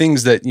sort of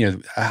things that,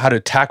 how to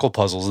tackle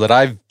puzzles that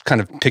I've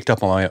kind of picked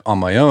up on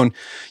my own.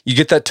 You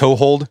get that toe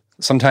hold.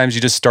 Sometimes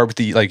you just start with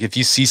if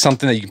you see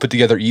something that you can put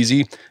together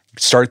easy,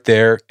 start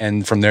there,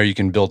 and from there you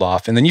can build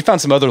off. And then you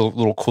found some other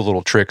cool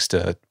little tricks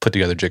to put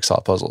together jigsaw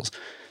puzzles.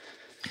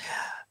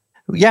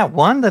 Yeah,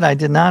 one that I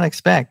did not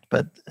expect,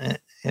 but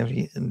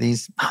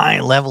these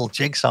high-level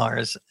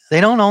jigsaws,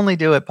 they don't only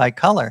do it by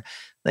color.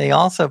 They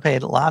also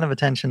paid a lot of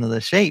attention to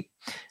the shape.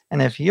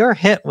 And if you're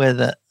hit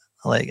with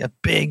a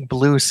big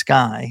blue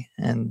sky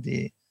and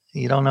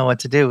you don't know what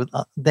to do,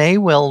 they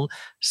will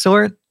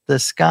sort the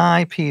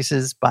sky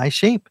pieces by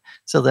shape.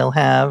 So they'll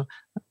have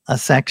a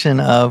section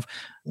of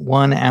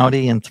 1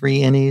 outie and 3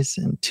 innies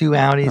and 2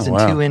 outies and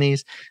 2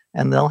 innies.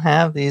 And they'll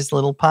have these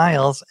little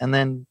piles. And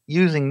then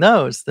using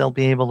those, they'll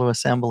be able to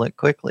assemble it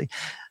quickly.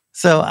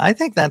 So I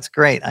think that's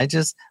great.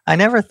 I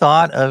never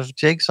thought of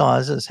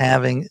jigsaws as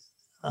having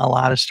a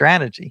lot of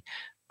strategy,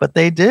 but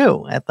they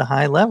do at the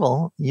high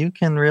level. You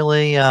can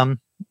really,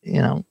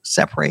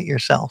 separate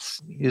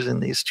yourself using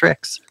these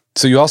tricks.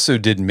 So you also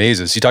did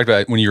mazes. You talked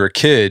about when you were a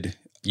kid,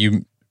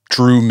 you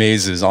drew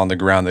mazes on the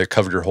ground that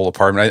covered your whole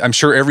apartment. I'm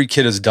sure every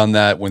kid has done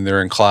that when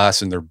they're in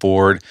class and they're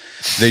bored.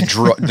 They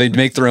they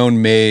make their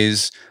own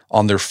maze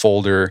on their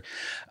folder.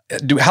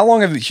 How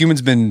long have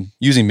humans been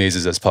using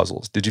mazes as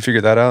puzzles? Did you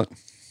figure that out?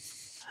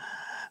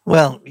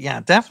 Well,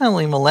 yeah,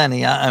 definitely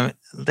millennia.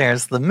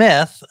 There's the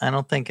myth, I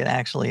don't think it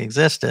actually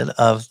existed,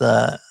 of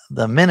the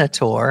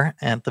Minotaur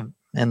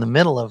in the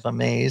middle of a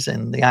maze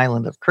in the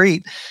island of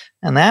Crete.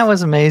 And that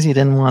was a maze you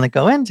didn't want to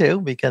go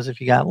into because if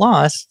you got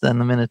lost, then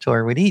the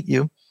Minotaur would eat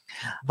you.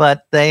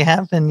 But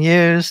they've been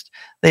used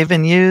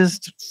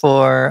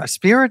for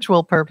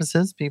spiritual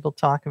purposes. People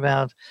talk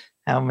about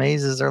how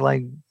mazes are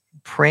like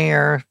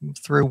prayer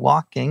through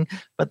walking,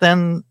 but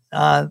then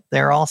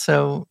they're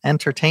also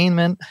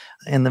entertainment.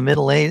 In the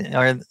Middle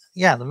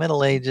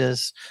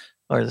Ages,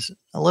 or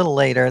a little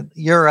later,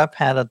 Europe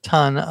had a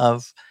ton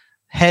of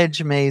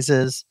hedge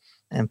mazes,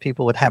 and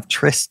people would have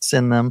trysts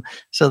in them.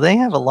 So they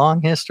have a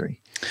long history.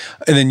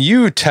 And then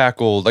you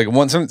tackled,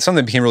 something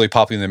that became really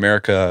popular in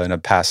America in the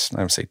past,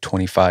 I would say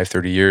 25,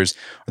 30 years,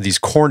 are these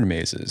corn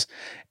mazes.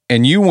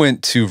 And you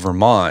went to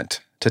Vermont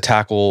to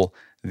tackle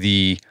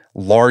the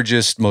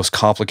largest, most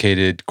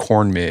complicated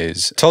corn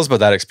maze. Tell us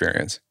about that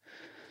experience.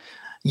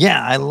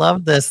 Yeah, I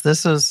love this.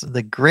 This was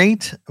the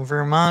Great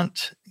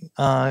Vermont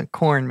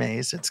Corn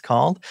Maze, it's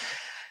called.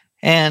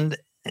 And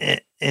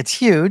it's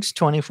huge,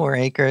 24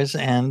 acres,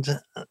 and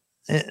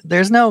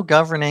there's no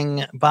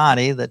governing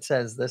body that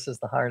says this is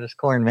the hardest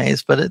corn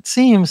maze, but it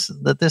seems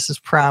that this is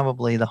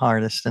probably the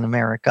hardest in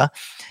America.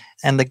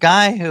 And the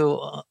guy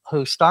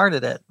who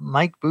started it,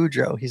 Mike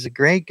Boudreau, he's a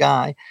great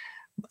guy,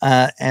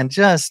 and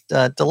just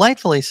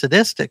delightfully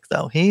sadistic.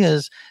 Though he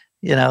is,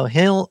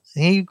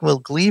 he will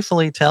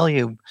gleefully tell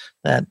you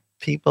that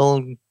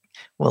people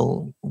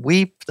will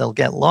weep, they'll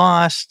get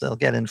lost, they'll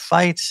get in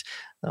fights.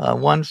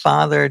 One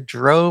father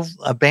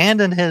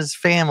abandoned his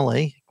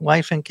family,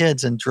 wife and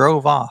kids, and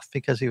drove off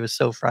because he was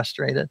so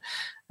frustrated.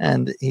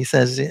 And he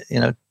says,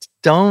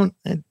 don't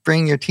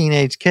bring your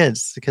teenage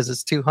kids because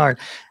it's too hard.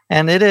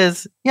 And it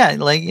is,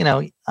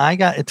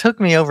 it took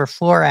me over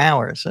 4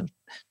 hours of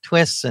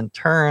twists and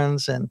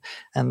turns, and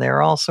there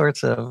are all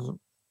sorts of,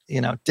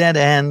 dead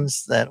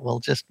ends that will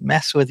just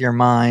mess with your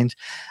mind.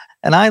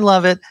 And I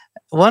love it.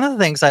 One of the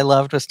things I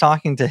loved was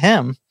talking to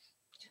him,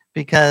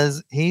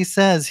 because he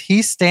says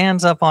he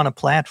stands up on a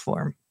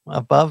platform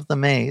above the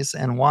maze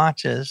and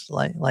watches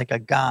like a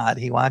god.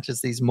 He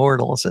watches these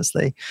mortals as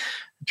they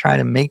try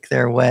to make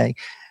their way.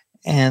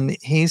 And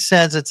he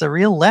says it's a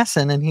real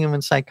lesson in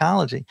human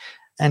psychology.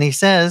 And he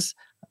says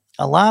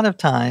a lot of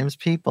times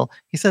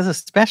he says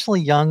especially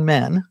young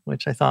men,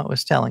 which I thought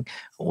was telling,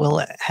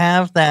 will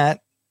have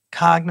that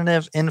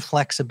cognitive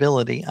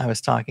inflexibility I was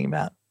talking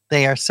about.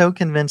 They are so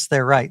convinced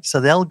they're right. So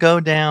they'll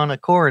go down a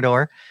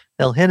corridor,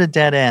 they'll hit a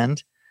dead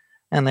end,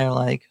 and they're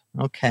like,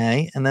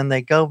 okay. And then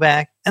they go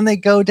back and they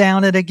go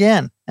down it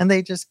again. And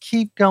they just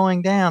keep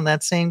going down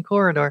that same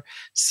corridor,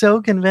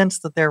 so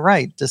convinced that they're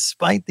right,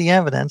 despite the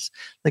evidence,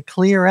 the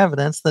clear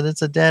evidence that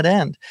it's a dead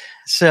end.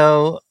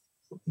 So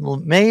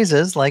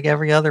mazes, like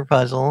every other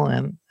puzzle,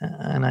 and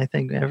I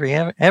think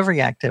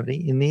every activity,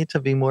 you need to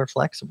be more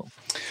flexible.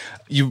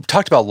 You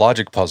talked about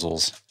logic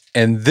puzzles,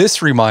 and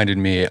this reminded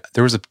me,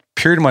 there was a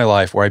period in my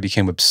life where I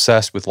became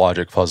obsessed with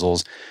logic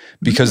puzzles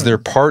because they're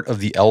part of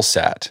the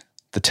LSAT,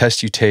 the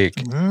test you take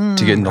to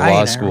get into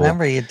law school. I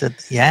remember you did,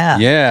 yeah.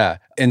 Yeah.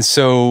 And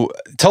so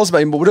tell us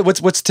about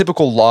what's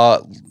typical law,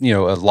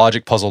 a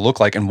logic puzzle look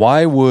like, and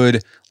why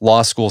would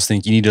law schools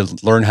think you need to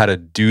learn how to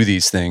do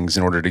these things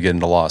in order to get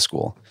into law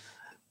school?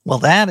 Well,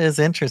 that is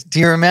interesting. Do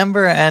you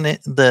remember any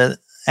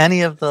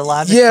of the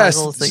logic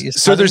puzzles that you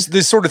studied? So there's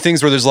this sort of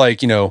things where there's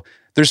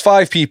there's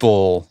 5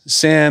 people,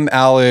 Sam,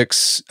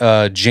 Alex,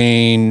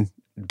 Jane,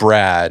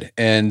 Brad,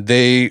 and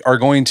they are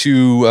going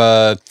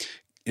to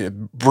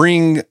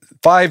bring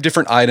 5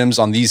 different items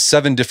on these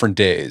 7 different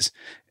days.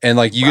 And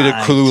you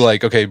get a clue,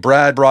 okay,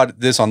 Brad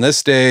brought this on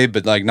this day,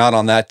 but not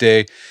on that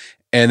day.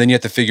 And then you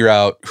have to figure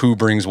out who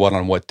brings what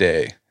on what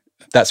day.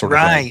 That sort of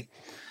thing. Right.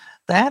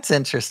 That's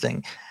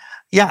interesting.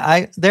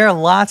 Yeah, there are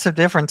lots of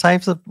different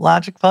types of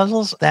logic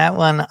puzzles. That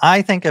one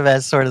I think of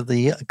as sort of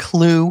the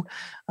Clue,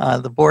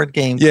 the board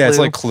game Clue. Yeah, it's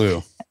like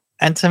Clue.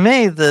 And to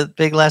me, the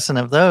big lesson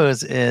of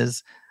those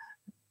is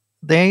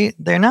they're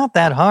not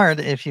that hard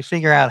if you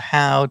figure out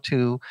how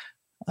to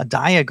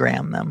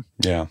diagram them.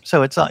 Yeah.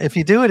 So if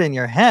you do it in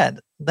your head,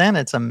 then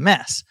it's a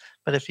mess.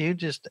 But if you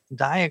just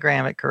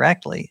diagram it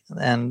correctly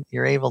and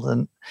you're able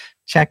to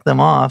check them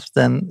off,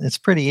 then it's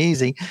pretty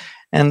easy.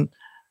 And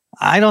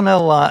I don't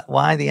know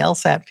why the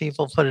LSAT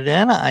people put it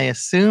in. I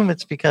assume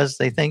it's because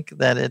they think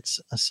that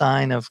it's a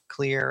sign of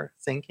clear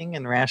thinking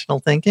and rational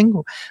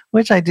thinking,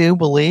 which I do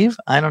believe.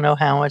 I don't know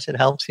how much it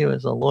helps you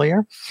as a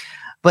lawyer.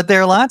 But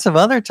there are lots of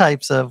other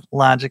types of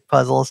logic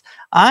puzzles.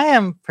 I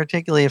am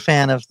particularly a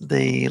fan of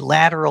the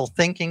lateral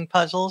thinking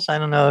puzzles. I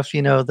don't know if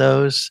you know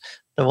those,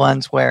 the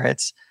ones where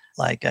it's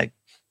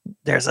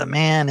there's a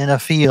man in a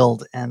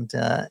field and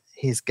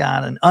he's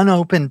got an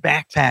unopened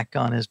backpack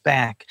on his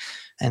back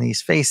and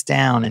he's face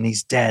down and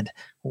he's dead.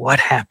 What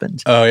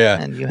happened? Oh,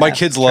 yeah. My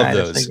kids love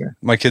those.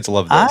 My kids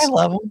love those. I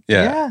love them.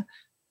 Yeah.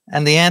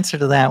 And the answer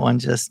to that one,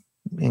 just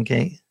in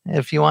case,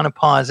 if you want to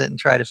pause it and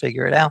try to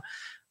figure it out.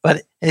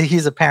 But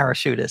he's a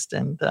parachutist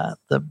and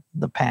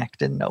the pack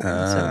didn't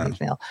open, so he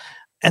failed.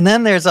 And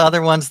then there's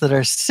other ones that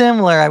are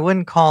similar. I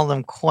wouldn't call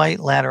them quite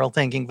lateral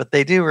thinking, but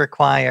they do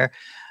require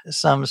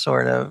some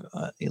sort of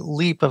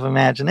leap of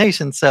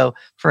imagination. So,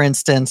 for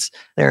instance,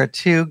 there are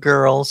 2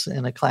 girls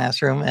in a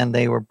classroom and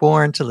they were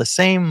born to the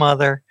same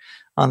mother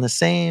on the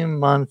same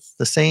month,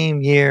 the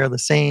same year, the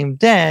same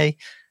day,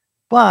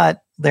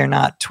 but they're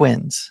not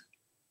twins.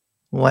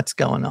 What's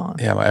going on?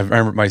 Yeah, I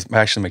remember my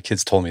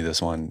kids told me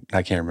this one.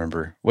 I can't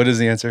remember. What is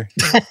the answer?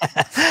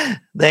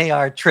 They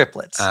are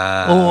triplets or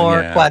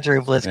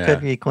quadruplets, could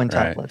be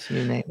quintuplets,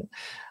 you name it.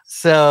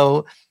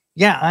 So,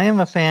 yeah, I am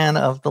a fan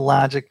of the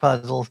logic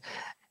puzzles.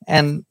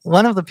 And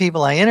one of the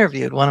people I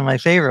interviewed, one of my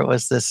favorite,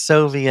 was this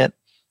Soviet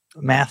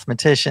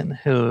mathematician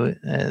who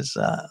is,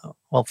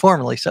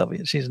 formerly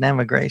Soviet. She's an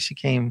emigre. She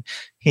came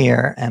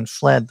here and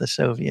fled the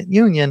Soviet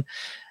Union.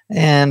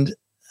 And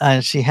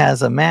she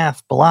has a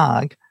math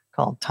blog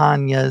called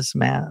Tanya's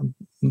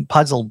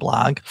Puzzle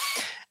Blog.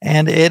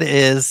 And it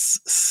is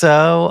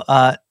so,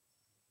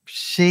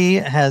 she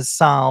has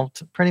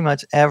solved pretty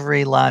much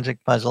every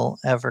logic puzzle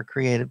ever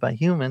created by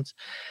humans.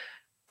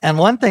 And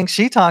one thing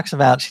she talks a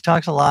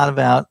lot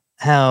about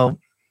how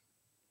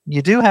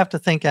you do have to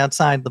think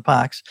outside the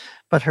box,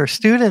 but her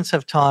students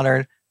have taught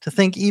her to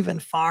think even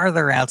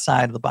farther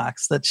outside the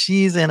box, that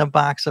she's in a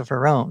box of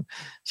her own.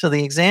 So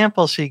the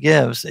example she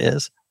gives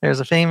is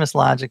there's a famous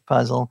logic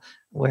puzzle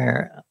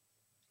where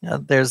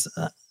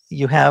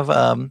you have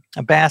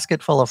a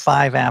basket full of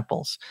 5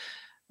 apples,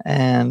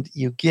 and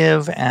you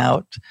give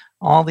out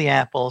all the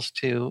apples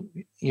to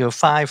you have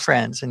 5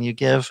 friends, and you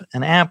give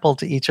an apple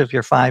to each of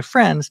your 5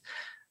 friends,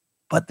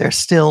 but there's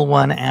still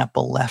 1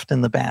 apple left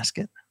in the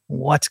basket.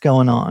 What's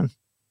going on?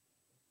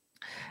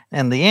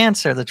 And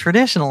the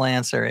traditional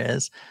answer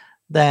is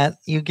that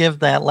you give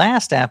that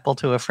last apple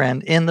to a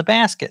friend in the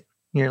basket.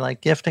 You're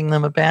like gifting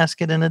them a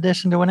basket in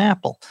addition to an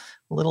apple,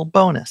 a little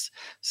bonus.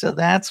 So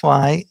that's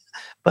why.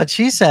 But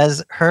she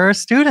says her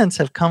students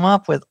have come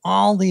up with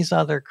all these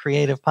other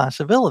creative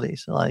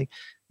possibilities. Like,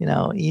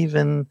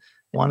 even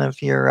one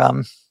of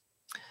your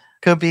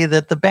could be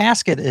that the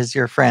basket is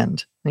your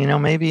friend.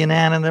 Maybe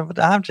inanimate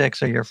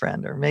objects are your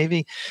friend, or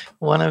maybe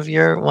one of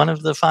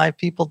the 5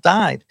 people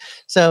died.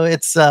 So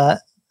it's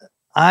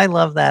I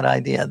love that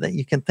idea that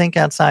you can think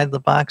outside the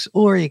box,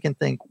 or you can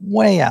think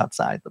way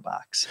outside the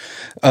box.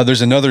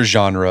 There's another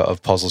genre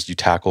of puzzles you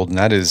tackled, and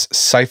that is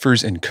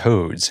ciphers and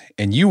codes.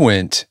 And you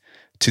went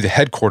to the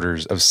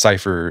headquarters of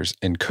ciphers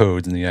and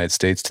codes in the United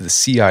States, to the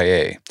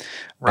CIA.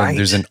 Right. And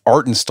there's an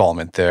art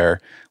installment there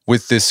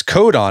with this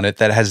code on it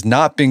that has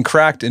not been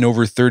cracked in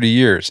over 30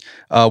 years.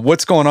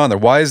 What's going on there?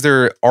 Why is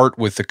there art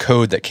with the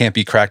code that can't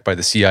be cracked by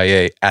the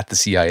CIA at the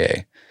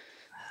CIA?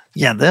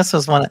 Yeah, this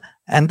was one.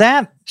 And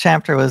that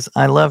chapter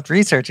I loved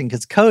researching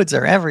because codes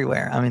are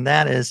everywhere. I mean,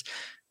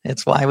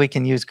 it's why we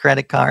can use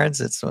credit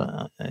cards. It's,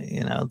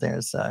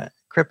 there's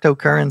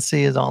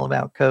cryptocurrency is all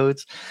about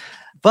codes.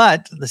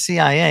 But the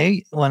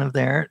CIA, one of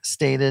their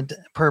stated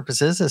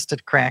purposes is to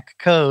crack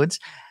codes.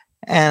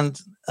 And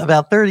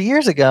about 30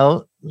 years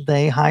ago,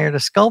 they hired a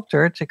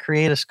sculptor to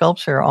create a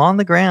sculpture on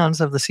the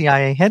grounds of the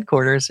CIA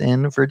headquarters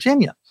in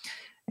Virginia.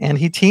 And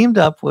he teamed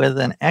up with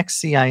an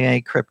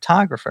ex-CIA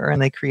cryptographer,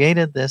 and they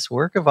created this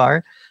work of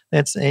art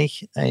that's a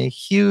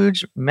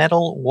huge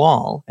metal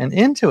wall. And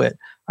into it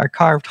are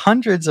carved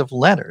hundreds of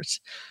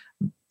letters.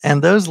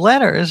 And those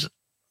letters,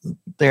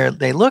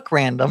 they look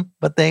random,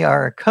 but they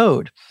are a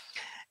code.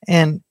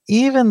 And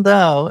even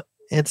though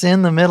it's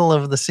in the middle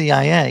of the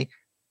CIA,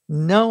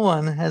 no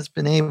one has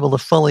been able to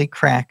fully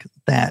crack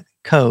that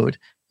code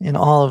in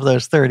all of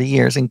those 30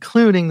 years,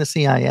 including the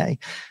CIA.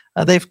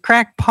 They've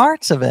cracked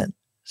parts of it.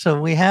 So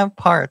we have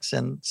parts,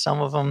 and some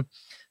of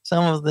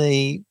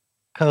the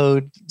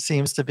code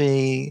seems to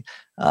be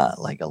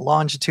like a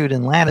longitude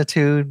and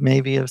latitude,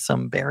 maybe of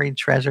some buried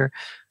treasure.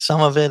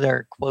 Some of it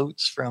are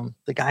quotes from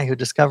the guy who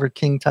discovered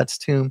King Tut's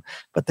tomb,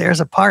 but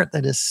there's a part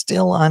that is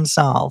still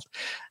unsolved.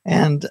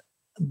 And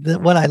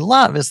what I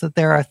love is that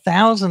there are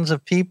thousands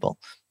of people,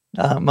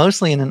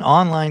 mostly in an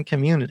online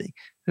community,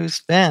 who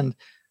spend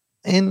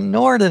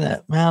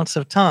inordinate amounts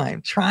of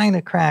time trying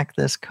to crack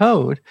this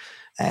code.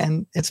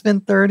 And it's been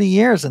 30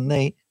 years,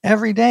 and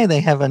every day they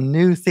have a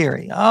new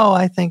theory. Oh,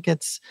 I think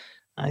it's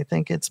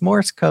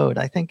Morse code.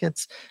 I think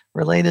it's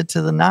related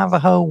to the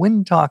Navajo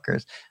wind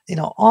talkers.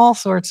 All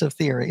sorts of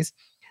theories,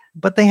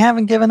 but they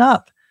haven't given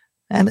up.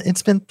 And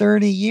it's been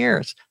 30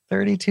 years,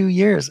 32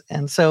 years.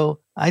 And so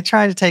I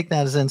try to take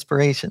that as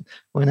inspiration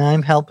when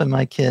I'm helping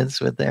my kids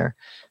with their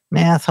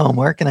math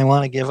homework and I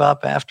want to give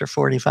up after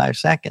 45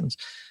 seconds.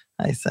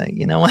 I say,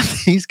 you know what?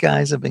 These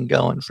guys have been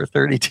going for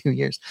 32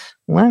 years.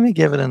 Let me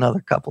give it another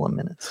couple of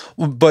minutes.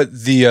 But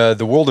the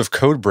world of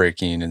code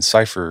breaking and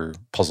cipher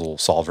puzzle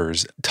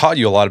solvers taught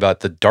you a lot about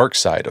the dark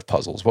side of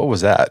puzzles. What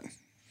was that?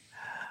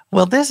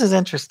 Well, this is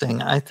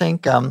interesting. I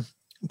think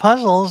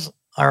puzzles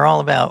are all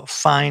about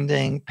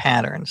finding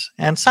patterns,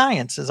 and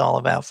science is all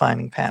about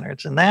finding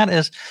patterns. And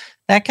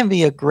that can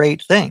be a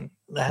great thing.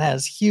 That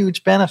has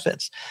huge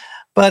benefits.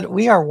 But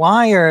we are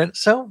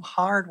so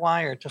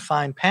hardwired to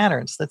find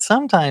patterns that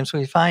sometimes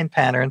we find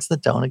patterns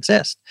that don't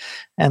exist.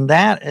 And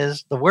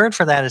the word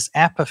for that is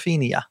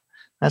apophenia.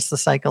 That's the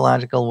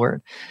psychological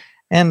word.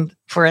 And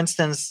for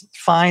instance,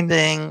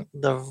 finding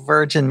the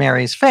Virgin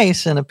Mary's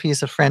face in a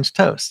piece of French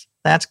toast,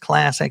 that's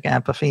classic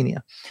apophenia.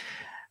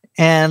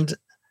 And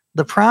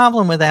the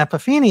problem with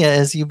apophenia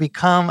is you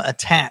become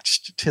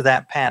attached to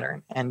that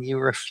pattern and you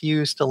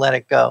refuse to let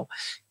it go,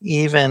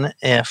 even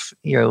if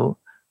you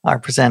are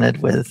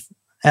presented with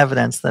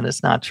evidence that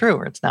it's not true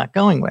or it's not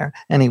going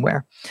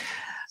anywhere.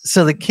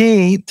 So the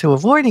key to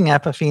avoiding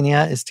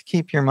apophenia is to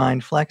keep your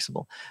mind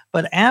flexible.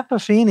 But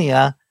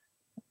apophenia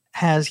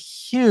has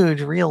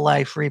huge real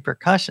life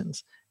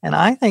repercussions. And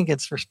I think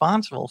it's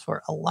responsible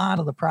for a lot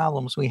of the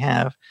problems we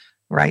have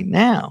right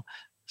now.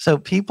 So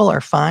people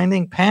are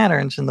finding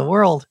patterns in the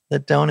world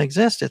that don't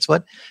exist. It's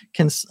what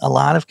a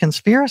lot of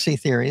conspiracy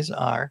theories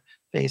are,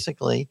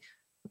 basically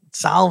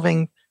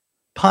solving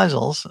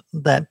puzzles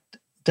that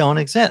don't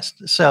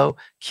exist. So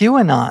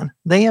QAnon,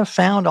 they have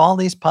found all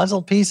these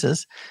puzzle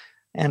pieces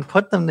and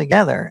put them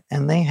together,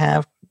 and they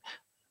have,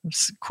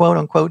 quote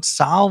unquote,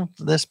 solved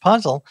this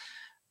puzzle,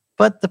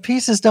 but the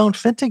pieces don't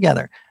fit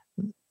together.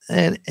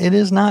 It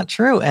is not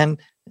true. And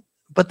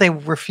but they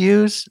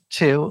refuse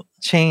to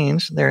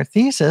change their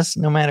thesis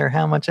no matter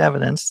how much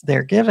evidence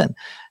they're given.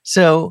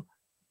 So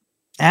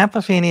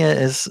apophenia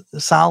is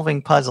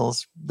solving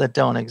puzzles that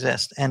don't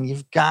exist, and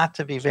you've got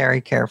to be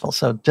very careful.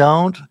 So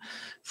don't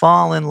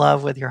fall in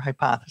love with your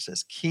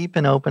hypothesis. Keep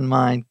an open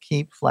mind.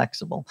 Keep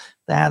flexible.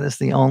 That is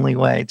the only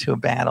way to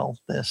battle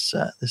this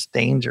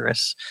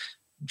dangerous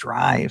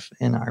drive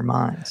in our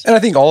minds. And I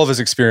think all of us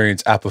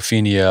experience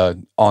apophenia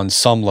on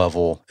some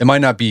level. It might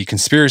not be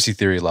conspiracy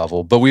theory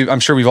level, but I'm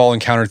sure we've all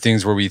encountered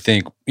things where we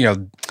think,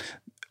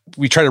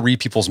 we try to read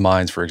people's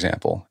minds, for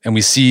example, and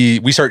we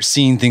start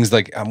seeing things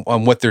like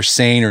on what they're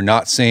saying or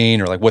not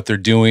saying, or like what they're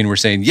doing. We're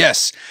saying,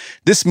 yes,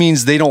 this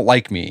means they don't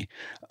like me.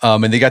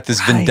 And they got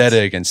this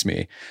vendetta against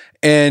me.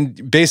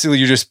 And basically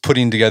you're just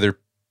putting together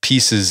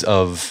pieces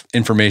of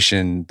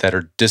information that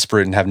are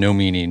disparate and have no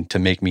meaning to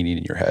make meaning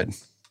in your head.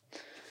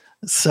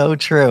 So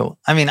true.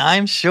 I mean,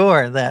 I'm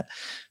sure that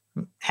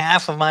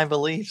half of my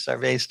beliefs are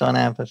based on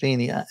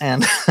apophenia,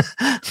 and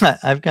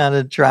I've got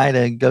to try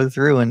to go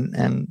through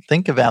and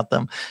think about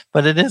them.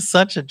 But it is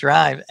such a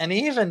drive. And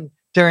even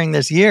during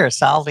this year,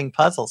 solving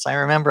puzzles, I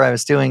remember I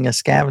was doing a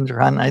scavenger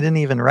hunt. I didn't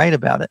even write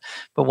about it,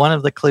 but one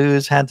of the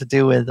clues had to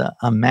do with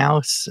a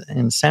mouse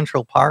in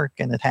Central Park,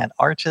 and it had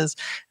arches.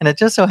 And it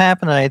just so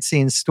happened I had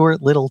seen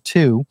Stuart Little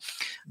 2,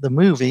 the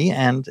movie,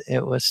 and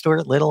it was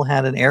Stuart Little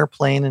had an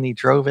airplane and he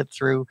drove it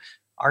through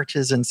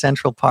arches in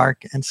Central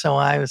Park. And so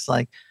I was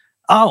like,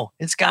 oh,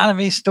 it's got to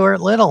be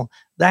Stuart Little.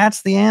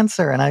 That's the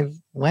answer. And I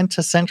went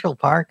to Central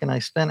Park and I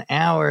spent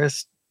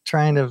hours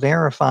trying to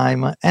verify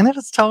and it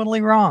was totally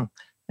wrong.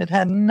 It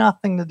had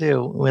nothing to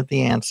do with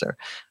the answer,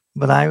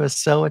 but I was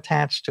so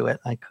attached to it,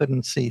 I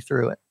couldn't see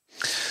through it.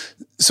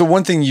 So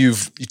one thing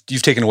you've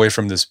taken away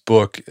from this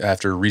book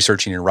after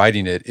researching and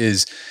writing it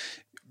is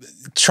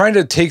trying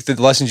to take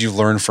the lessons you've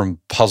learned from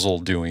puzzle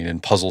doing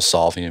and puzzle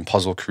solving and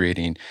puzzle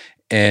creating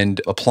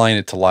and applying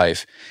it to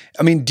life.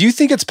 I mean, do you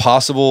think it's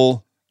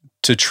possible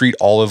to treat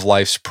all of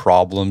life's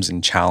problems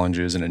and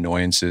challenges and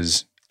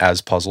annoyances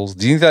as puzzles?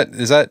 Do you think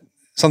is that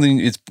something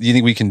do you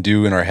think we can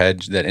do in our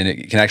head and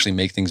it can actually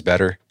make things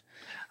better?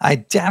 I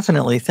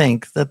definitely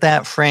think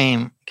that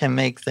frame can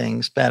make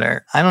things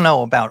better. I don't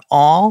know about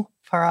all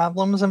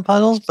problems and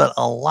puzzles, but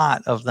a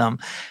lot of them.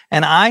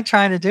 And I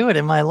try to do it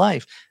in my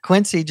life.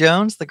 Quincy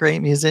Jones, the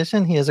great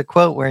musician, he has a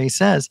quote where he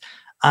says,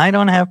 "I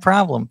don't have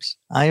problems,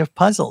 I have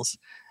puzzles."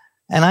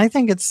 And I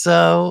think it's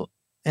so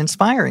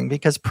inspiring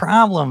because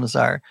problems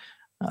are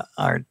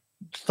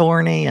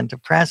thorny and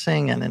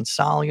depressing and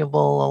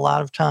insoluble a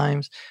lot of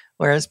times,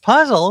 whereas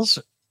puzzles,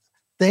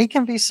 they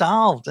can be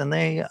solved, and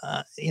they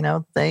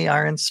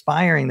are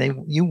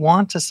inspiring. You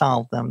want to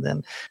solve them.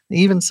 Then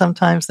even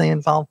sometimes they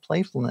involve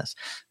playfulness.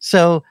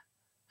 So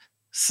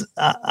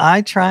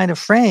I try to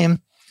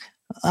frame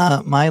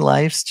my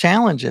life's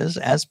challenges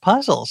as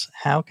puzzles.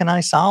 How can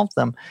I solve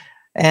them?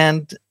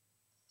 And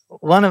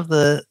one of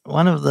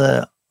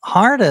the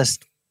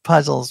hardest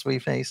puzzles we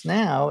face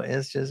now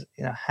is just,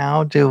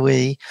 how do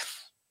we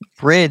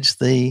bridge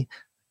the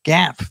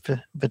gap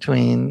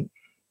between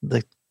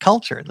the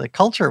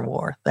culture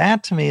war?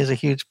 That to me is a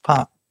huge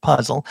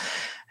puzzle.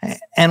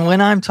 And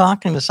when I'm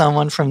talking to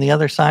someone from the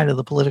other side of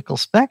the political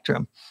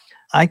spectrum,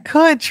 I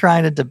could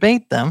try to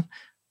debate them,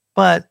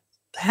 but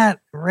that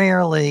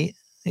rarely,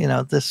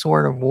 this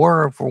sort of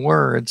war of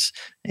words,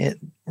 it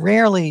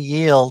rarely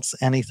yields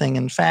anything.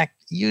 In fact,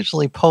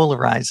 usually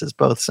polarizes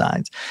both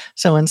sides.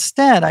 So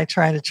instead, I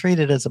try to treat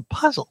it as a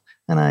puzzle.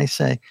 And I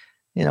say,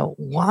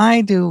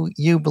 why do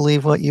you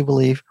believe what you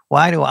believe?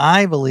 Why do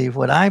I believe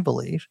what I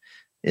believe?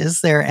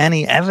 Is there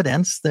any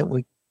evidence that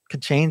we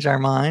could change our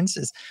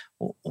minds?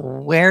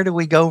 Where do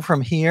we go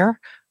from here?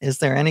 Is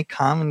there any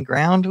common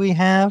ground we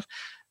have?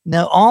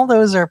 Now, all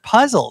those are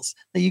puzzles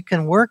that you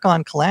can work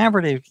on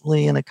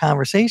collaboratively in a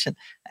conversation.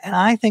 And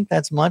I think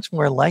that's much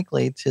more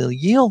likely to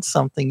yield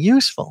something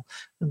useful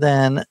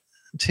than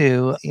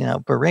to,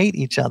 berate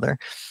each other.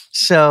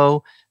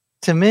 So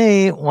to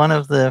me, one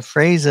of the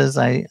phrases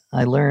I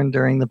learned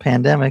during the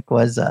pandemic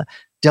was,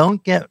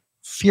 don't get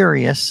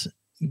furious,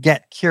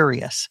 get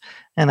curious.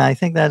 And I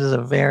think that is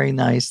a very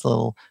nice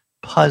little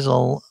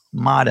puzzle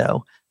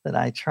motto that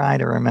I try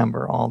to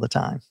remember all the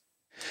time.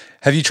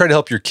 Have you tried to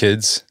help your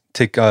kids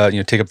take up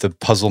the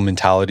puzzle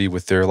mentality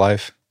with their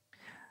life?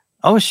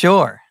 Oh,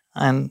 sure.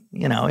 And,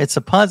 it's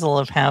a puzzle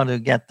of how to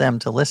get them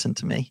to listen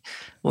to me,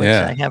 which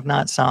I have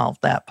not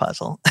solved that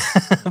puzzle.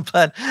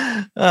 But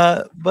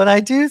I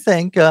do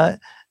think,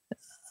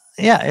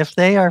 if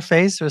they are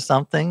faced with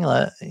something,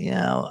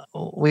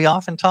 we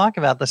often talk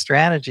about the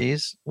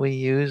strategies we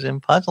use in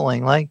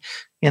puzzling. Like,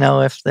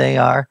 if they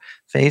are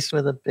faced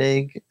with a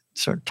big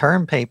sort of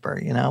term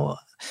paper,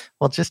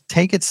 we'll just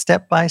take it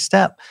step by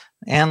step.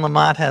 Anne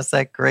Lamott has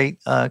that great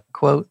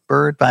quote,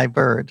 bird by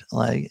bird.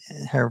 Like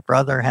her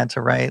brother had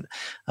to write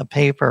a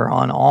paper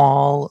on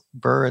all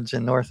birds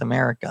in North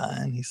America.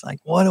 And he's like,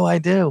 what do I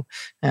do?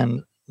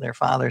 And their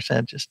father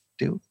said, just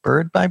do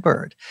bird by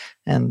bird.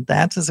 And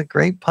that is a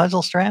great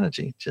puzzle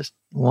strategy, just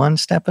one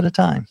step at a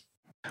time.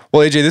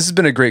 Well, AJ, this has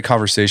been a great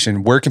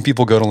conversation. Where can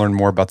people go to learn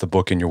more about the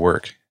book and your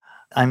work?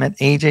 I'm at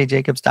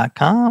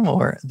ajjacobs.com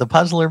or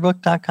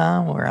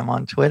thepuzzlerbook.com, or I'm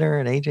on Twitter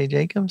at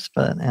ajjacobs.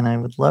 And I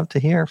would love to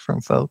hear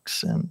from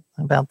folks and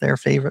about their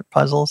favorite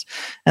puzzles.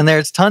 And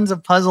there's tons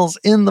of puzzles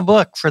in the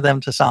book for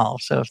them to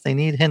solve. So if they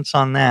need hints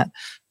on that,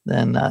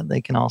 then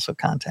they can also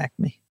contact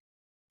me.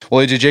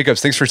 Well, AJ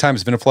Jacobs, thanks for your time.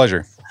 It's been a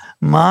pleasure.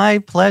 My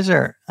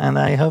pleasure. And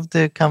I hope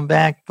to come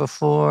back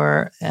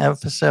before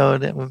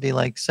episode, it would be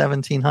like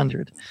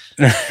 1700.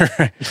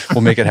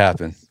 We'll make it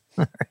happen.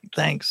 All right,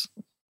 thanks.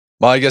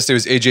 My guest today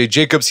was AJ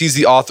Jacobs. He's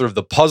the author of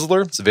The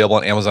Puzzler. It's available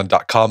on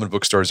Amazon.com and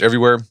bookstores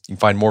everywhere. You can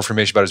find more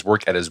information about his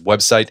work at his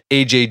website,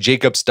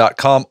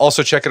 ajjacobs.com.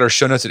 Also, check out our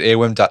show notes at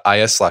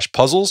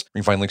aom.is/puzzles, where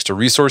you can find links to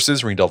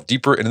resources where you can delve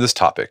deeper into this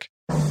topic.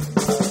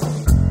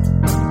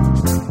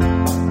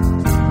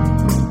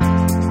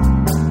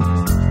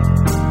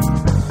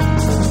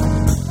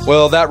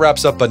 Well, that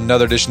wraps up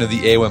another edition of the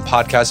AOM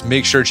podcast.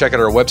 Make sure to check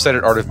out our website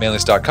at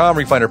artofmanliness.com,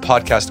 where you can find our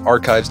podcast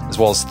archives, as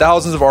well as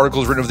thousands of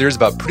articles written over the years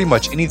about pretty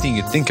much anything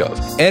you'd think of.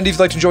 And if you'd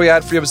like to enjoy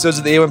ad-free episodes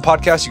of the AOM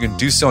podcast, you can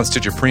do so on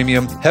Stitcher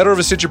Premium. Head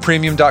over to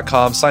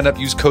StitcherPremium.com, sign up,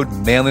 use code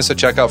manliness at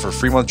checkout for a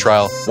free month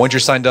trial. Once you're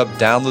signed up,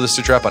 download the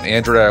Stitcher app on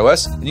Android or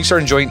iOS, and you can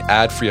start enjoying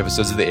ad-free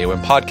episodes of the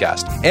AOM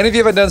podcast. And if you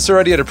haven't done so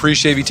already, I'd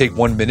appreciate if you take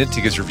 1 minute to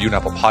give us a review on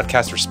Apple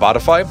Podcasts or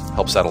Spotify.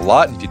 Helps out a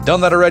lot. And if you've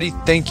done that already,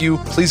 thank you.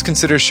 Please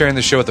consider sharing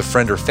the show with a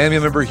friend or family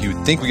member who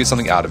would think we get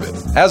something out of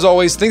it. As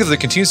always, think of the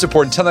continued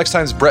support. Until next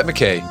time, it's Brett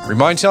McKay.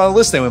 Remind you on the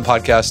Listen AOM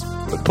podcast,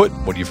 but put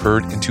what you've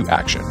heard into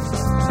action.